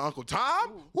call a nigga Uncle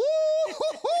Tom?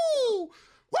 Woo!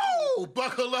 Woo!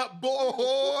 Buckle up,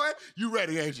 boy. You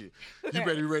ready, ain't you? You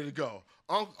ready to go.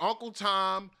 Uncle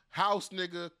Tom, house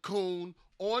nigga, coon,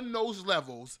 on those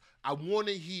levels, I want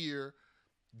to hear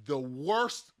the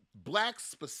worst black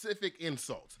specific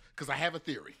insults because I have a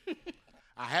theory.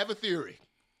 I have a theory,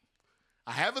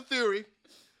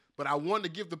 but I want to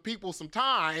give the people some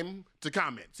time to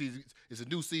comment. See, it's a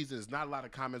new season. There's not a lot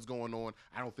of comments going on.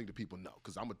 I don't think the people know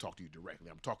because I'm going to talk to you directly.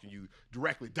 I'm talking to you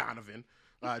directly, Donovan,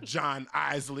 John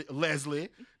Isley, Leslie,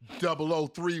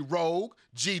 003 Rogue,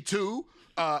 G2,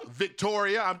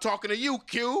 Victoria. I'm talking to you,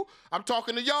 Q. I'm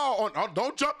talking to y'all.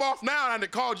 Don't jump off now and I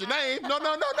called your name. No.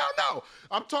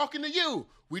 I'm talking to you.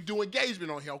 We do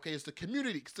engagement on here, okay? It's the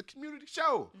community. It's the community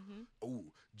show. Ooh,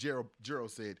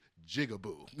 Gerald said jigaboo.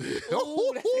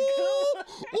 Ooh, that's a good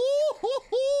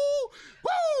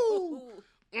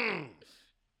one.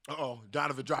 Uh-oh,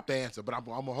 Donovan dropped the answer, but I'm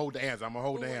going to hold the answer.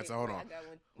 Hold on. I got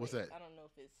one. What's Wait, that? I don't know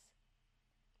if it's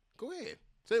Go ahead.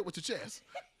 Say it with your chest.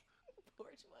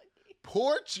 porch monkey.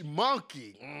 Porch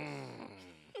monkey.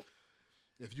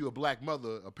 If you a black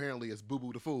mother, apparently it's Boo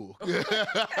Boo the Fool.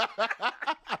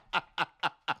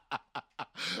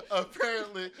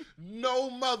 Apparently, no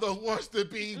mother wants to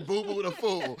be Boo Boo the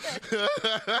Fool.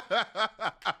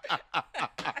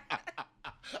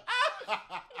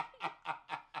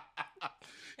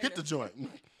 Hit the joint.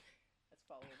 That's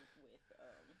followed with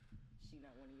she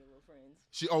not one of your little friends.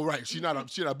 Right. She not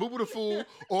Boo Boo the Fool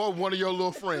or one of your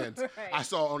little friends. Right. I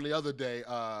saw on the other day,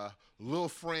 little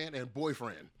friend and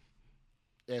boyfriend.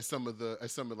 As some of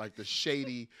like the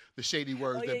shady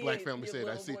words that black families said.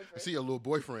 I see a little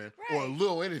boyfriend or a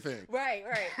little anything. Right.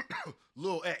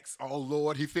 Little X. Oh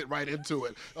Lord, he fit right into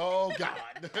it. Oh God.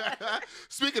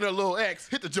 Speaking of little X,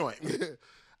 hit the joint.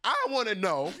 I want to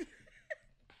know.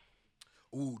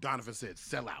 Ooh, Donovan said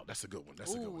sell out. That's a good one.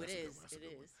 That's a good one. It is.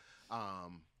 I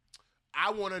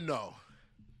want to know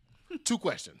 2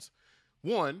 questions.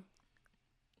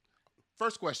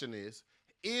 First question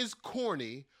is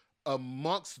corny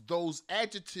amongst those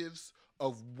adjectives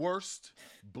of worst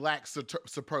black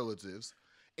superlatives?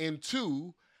 And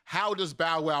 2, how does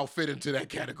Bow Wow fit into that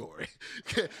category?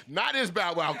 Not is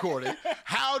Bow Wow corny.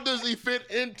 How does he fit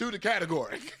into the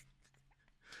category?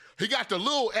 He got the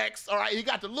little X, all right? He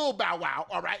got the little Bow Wow,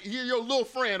 all right? You're your little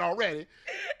friend already.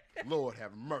 Lord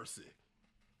have mercy.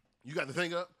 You got the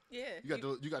thing up? Yeah. You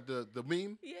got the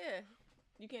meme? Yeah.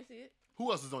 You can't see it?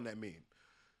 Who else is on that meme?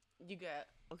 You got,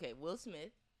 Will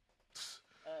Smith.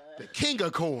 The king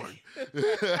of corn.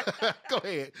 Go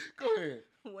ahead.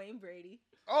 Wayne Brady.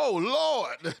 Oh,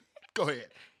 Lord. Go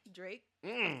ahead. Drake,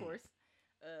 of course.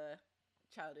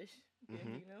 Childish.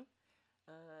 You know?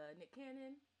 Nick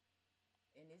Cannon.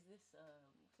 And is this,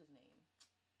 what's his name?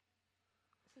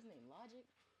 What's his name? Logic?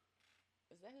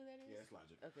 Is that who that is? Yeah, it's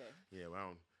Logic. Okay. Yeah,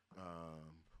 well,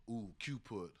 Q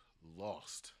put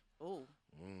lost. Ooh.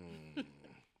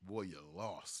 Boy, you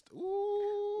lost.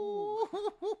 Ooh.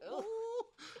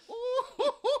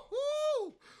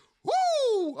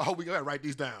 Woo! Oh, we gotta write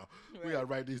these down. Right. We gotta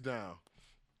write these down.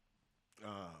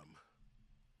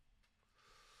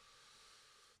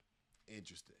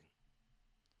 Interesting.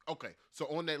 Okay, so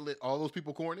on that list, all those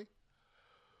people corny?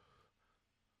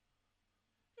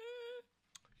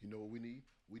 You know what we need?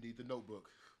 We need the notebook.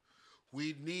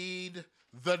 We need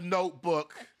the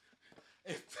notebook.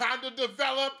 It's time to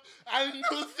develop a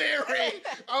new theory.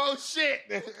 Oh shit.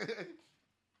 Gotta get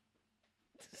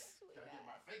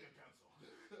my finger pencil.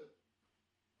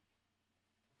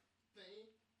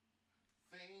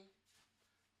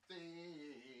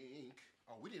 Think.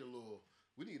 Oh, we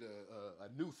need a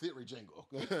new theory jingle.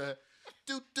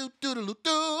 Do do do do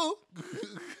do.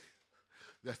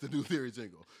 That's the new theory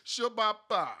jingle.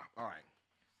 Shabba-ba. All right.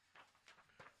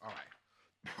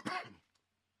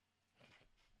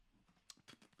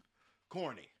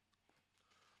 Corny.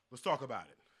 Let's talk about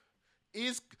it.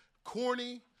 Is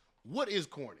corny? What is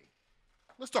corny?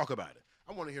 Let's talk about it.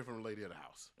 I want to hear from the lady of the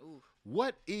house. Ooh.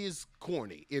 What is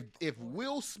corny? If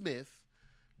Will Smith,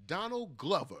 Donald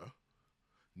Glover,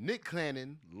 Nick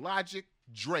Cannon, Logic,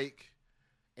 Drake,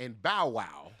 and Bow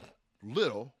Wow,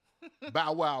 Little,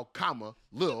 Bow Wow, comma,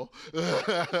 Lil.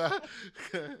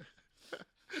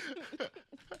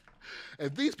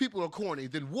 If these people are corny,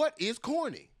 then what is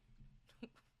corny?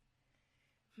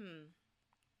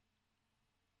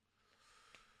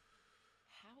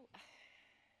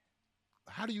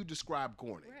 How do you describe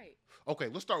corny? Right. Okay,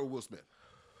 let's start with Will Smith.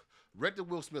 Read the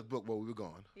Will Smith book while we were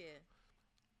gone. Yeah.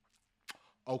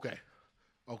 Okay.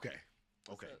 What's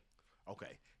up?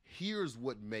 Here's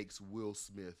what makes Will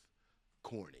Smith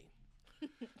corny.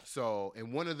 So,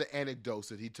 in one of the anecdotes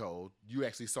that he told, you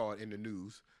actually saw it in the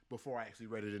news before I actually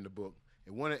read it in the book.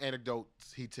 In one of the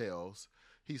anecdotes he tells,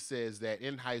 he says that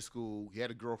in high school, he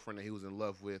had a girlfriend that he was in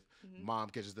love with. Mom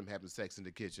catches them having sex in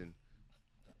the kitchen.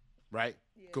 Right?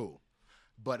 Yeah. Cool.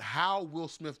 But how Will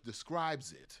Smith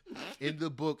describes it in the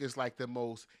book is like the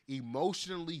most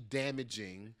emotionally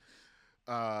damaging,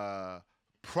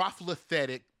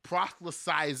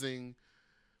 proselytizing.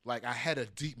 Like, I had a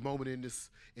deep moment in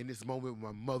this moment when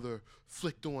my mother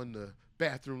flicked on the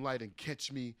bathroom light and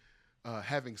catch me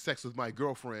having sex with my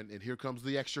girlfriend, and here comes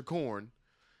the extra corn,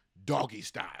 doggy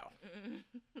style.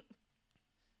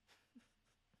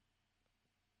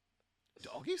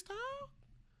 Doggy style?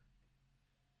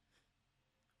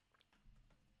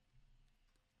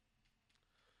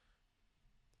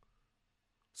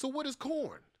 So what is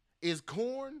corn? Is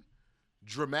corn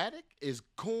dramatic? Is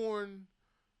corny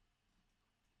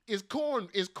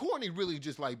really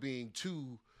just like being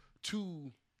too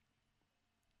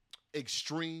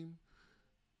extreme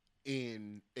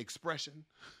in expression?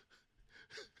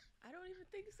 I don't even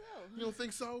think so. You don't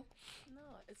think so? No,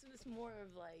 it's just more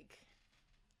of like,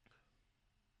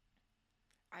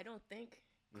 I don't think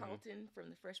Carlton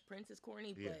from the Fresh Prince is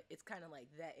corny, Yeah. but it's kind of like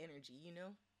that energy, you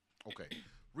know? Okay.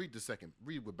 Read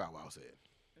what Bow Wow said.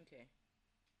 Okay.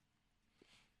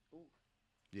 Ooh.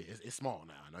 Yeah, it's small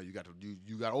now. I know you got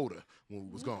older when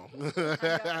we was gone.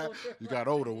 got older. You got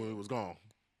older when it was gone.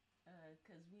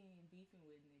 Cause we ain't beefing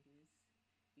with niggas,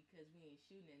 because we ain't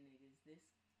shooting at niggas. This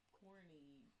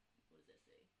corny, what does that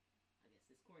say? I guess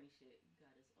this corny shit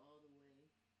got us all the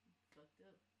way fucked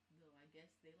up. Though I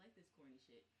guess they like this corny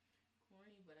shit.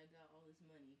 Corny, but I got all this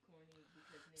money. Corny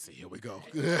because niggas. See, here we go.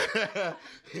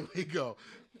 Here we go.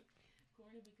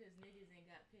 Corny because niggas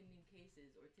ain't got pending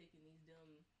cases or taking these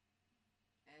dumb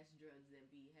ass drugs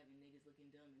that be having niggas looking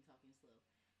dumb and talking slow.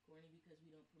 Corny because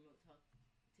we don't promote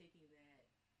taking that.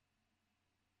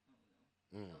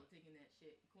 I don't know. Taking that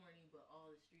shit. Corny, but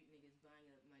all the street niggas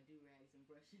buying up my do-rags and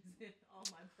brushes and all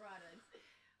my products.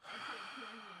 I feel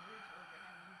corny and rich over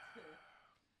having to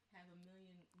have a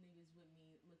million niggas with me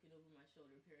looking over my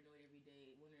shoulder, paranoid every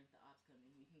day, wondering if the ops coming.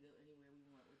 We can go anywhere we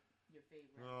want with your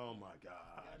favorite. Oh my God.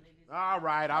 Y'all niggas All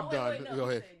right, I'm done. Wait, no, Go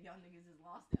he ahead. said y'all niggas is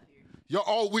lost out here.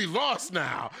 We lost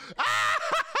now.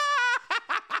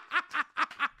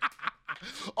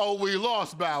 Oh, we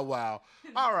lost, Bow Wow.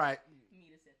 All right.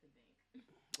 Meet us at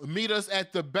the bank. Meet us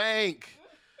at the bank.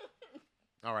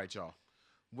 All right, y'all.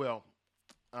 Well,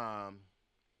 man,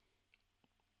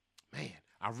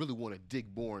 I really want to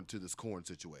dig more into this corn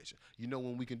situation. You know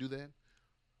when we can do that?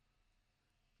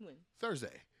 When?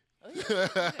 Thursday. Oh,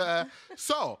 yeah.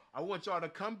 So I want y'all to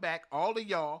come back, all of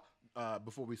y'all,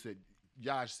 before we said,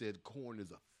 Yash said corn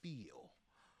is a feel.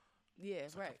 Yeah,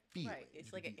 It's like a right. feeling. Right.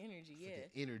 It's like an energy, It's yeah.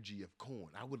 like the energy of corn.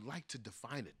 I would like to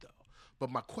define it, though. But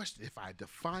my question, if I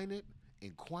define it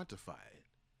and quantify it,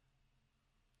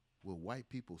 will white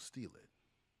people steal it?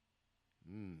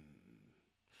 I mean,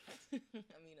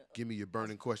 Give me your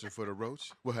burning question for the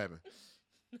roach. What happened?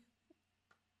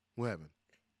 What happened?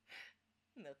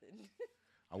 nothing.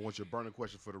 I want your burning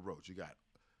question for the roach. You got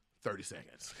 30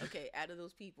 seconds. Okay, out of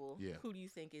those people, Yeah. who do you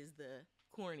think is the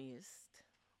corniest?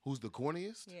 Who's the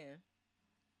corniest? Yeah.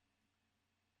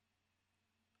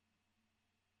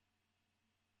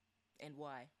 And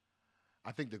why?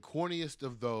 I think the corniest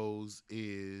of those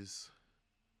is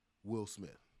Will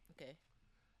Smith. Okay.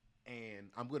 And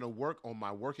I'm going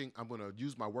to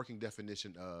use my working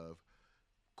definition of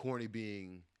corny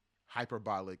being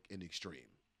hyperbolic and extreme.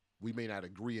 We may not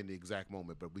agree in the exact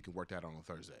moment, but we can work that out on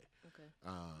Thursday. Okay.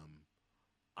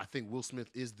 I think Will Smith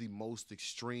is the most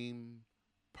extreme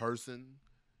person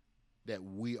that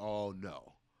we all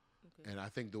know. Okay. And I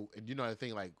think the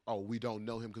thing like, oh, we don't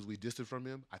know him because we distant from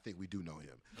him. I think we do know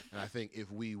him. And I think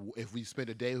if we spend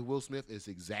a day with Will Smith, it's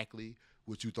exactly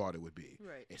what you thought it would be.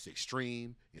 Right. It's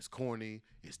extreme, it's corny,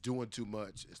 it's doing too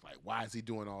much. It's like, why is he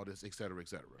doing all this, et cetera, et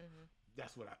cetera. Mm-hmm.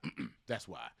 That's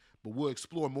why. But we'll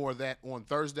explore more of that on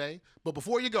Thursday. But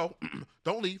before you go,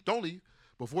 don't leave.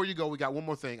 Before you go, we got one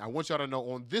more thing. I want y'all to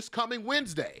know on this coming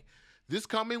Wednesday,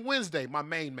 my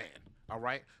main man, all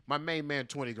right? My main man,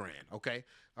 20 grand, okay?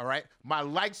 All right? My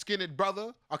light-skinned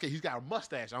brother, okay, he's got a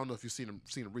mustache. I don't know if you've seen him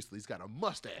recently. He's got a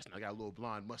mustache. And I got a little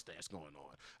blonde mustache going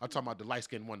on. I'm talking about the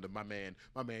light-skinned wonder, my man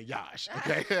Yash,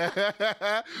 okay?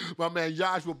 My man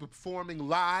Yash will be performing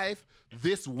live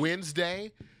this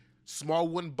Wednesday. Small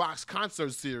Wooden Box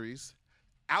concert series.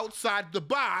 Outside the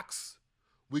box,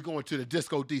 we going to the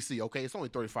Disco DC, okay? It's only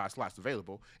 35 slots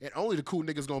available, and only the cool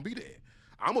niggas gonna be there.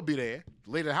 I'm gonna be there.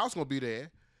 The lady of the house gonna be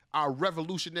there. Our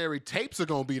revolutionary tapes are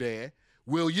gonna be there.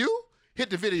 Will you? Hit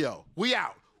the video. We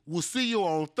out. We'll see you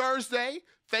on Thursday.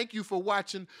 Thank you for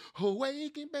watching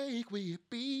Awake and Bake with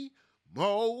B-Mo.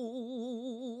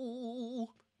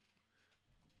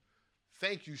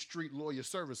 Thank you, Street Lawyer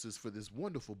Services, for this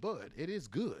wonderful bud. It is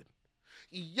good.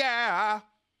 Yeah.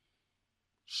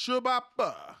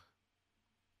 Shababa.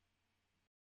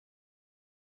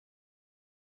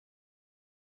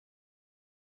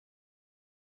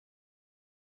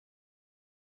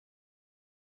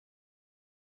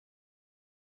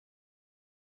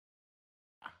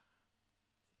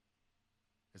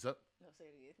 It's up. No, say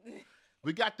it again.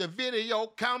 We got the video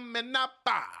coming up.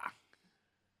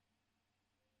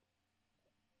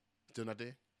 Still not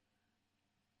there?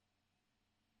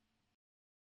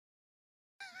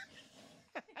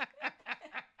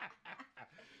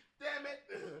 Damn it.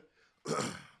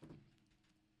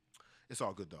 It's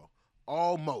all good, though.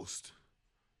 Almost.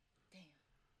 Damn.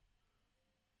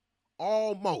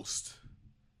 Almost.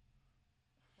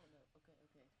 Hold up. Okay.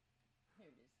 Here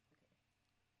it is.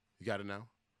 Okay. You got it now?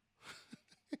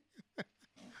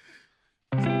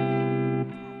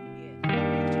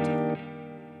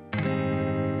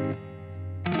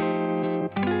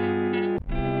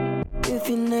 If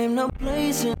you name no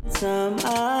place and time,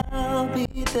 I'll be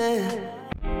there.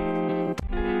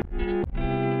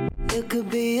 It could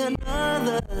be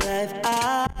another life,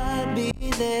 I'll be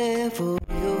there for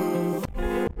you.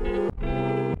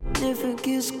 If it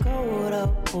gets cold,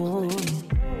 I'll warm you.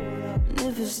 And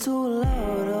if it's too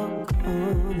loud, I'll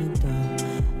calm you down.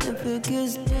 If it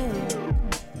gets dim,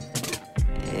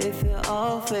 if it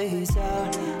all fades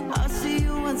out, I'll see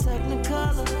you in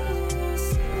Technicolor.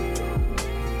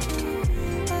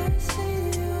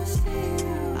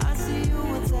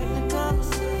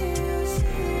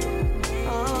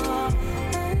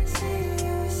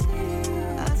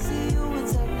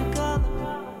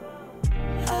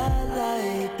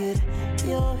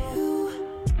 Your hue,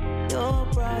 your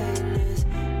brightness,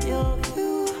 your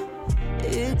view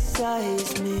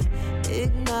excites me,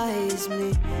 ignites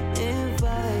me,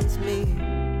 invites me.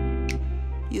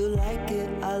 You like it,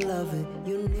 I love it,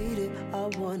 you need it, I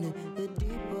want it, the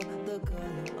deeper the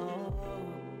color, oh.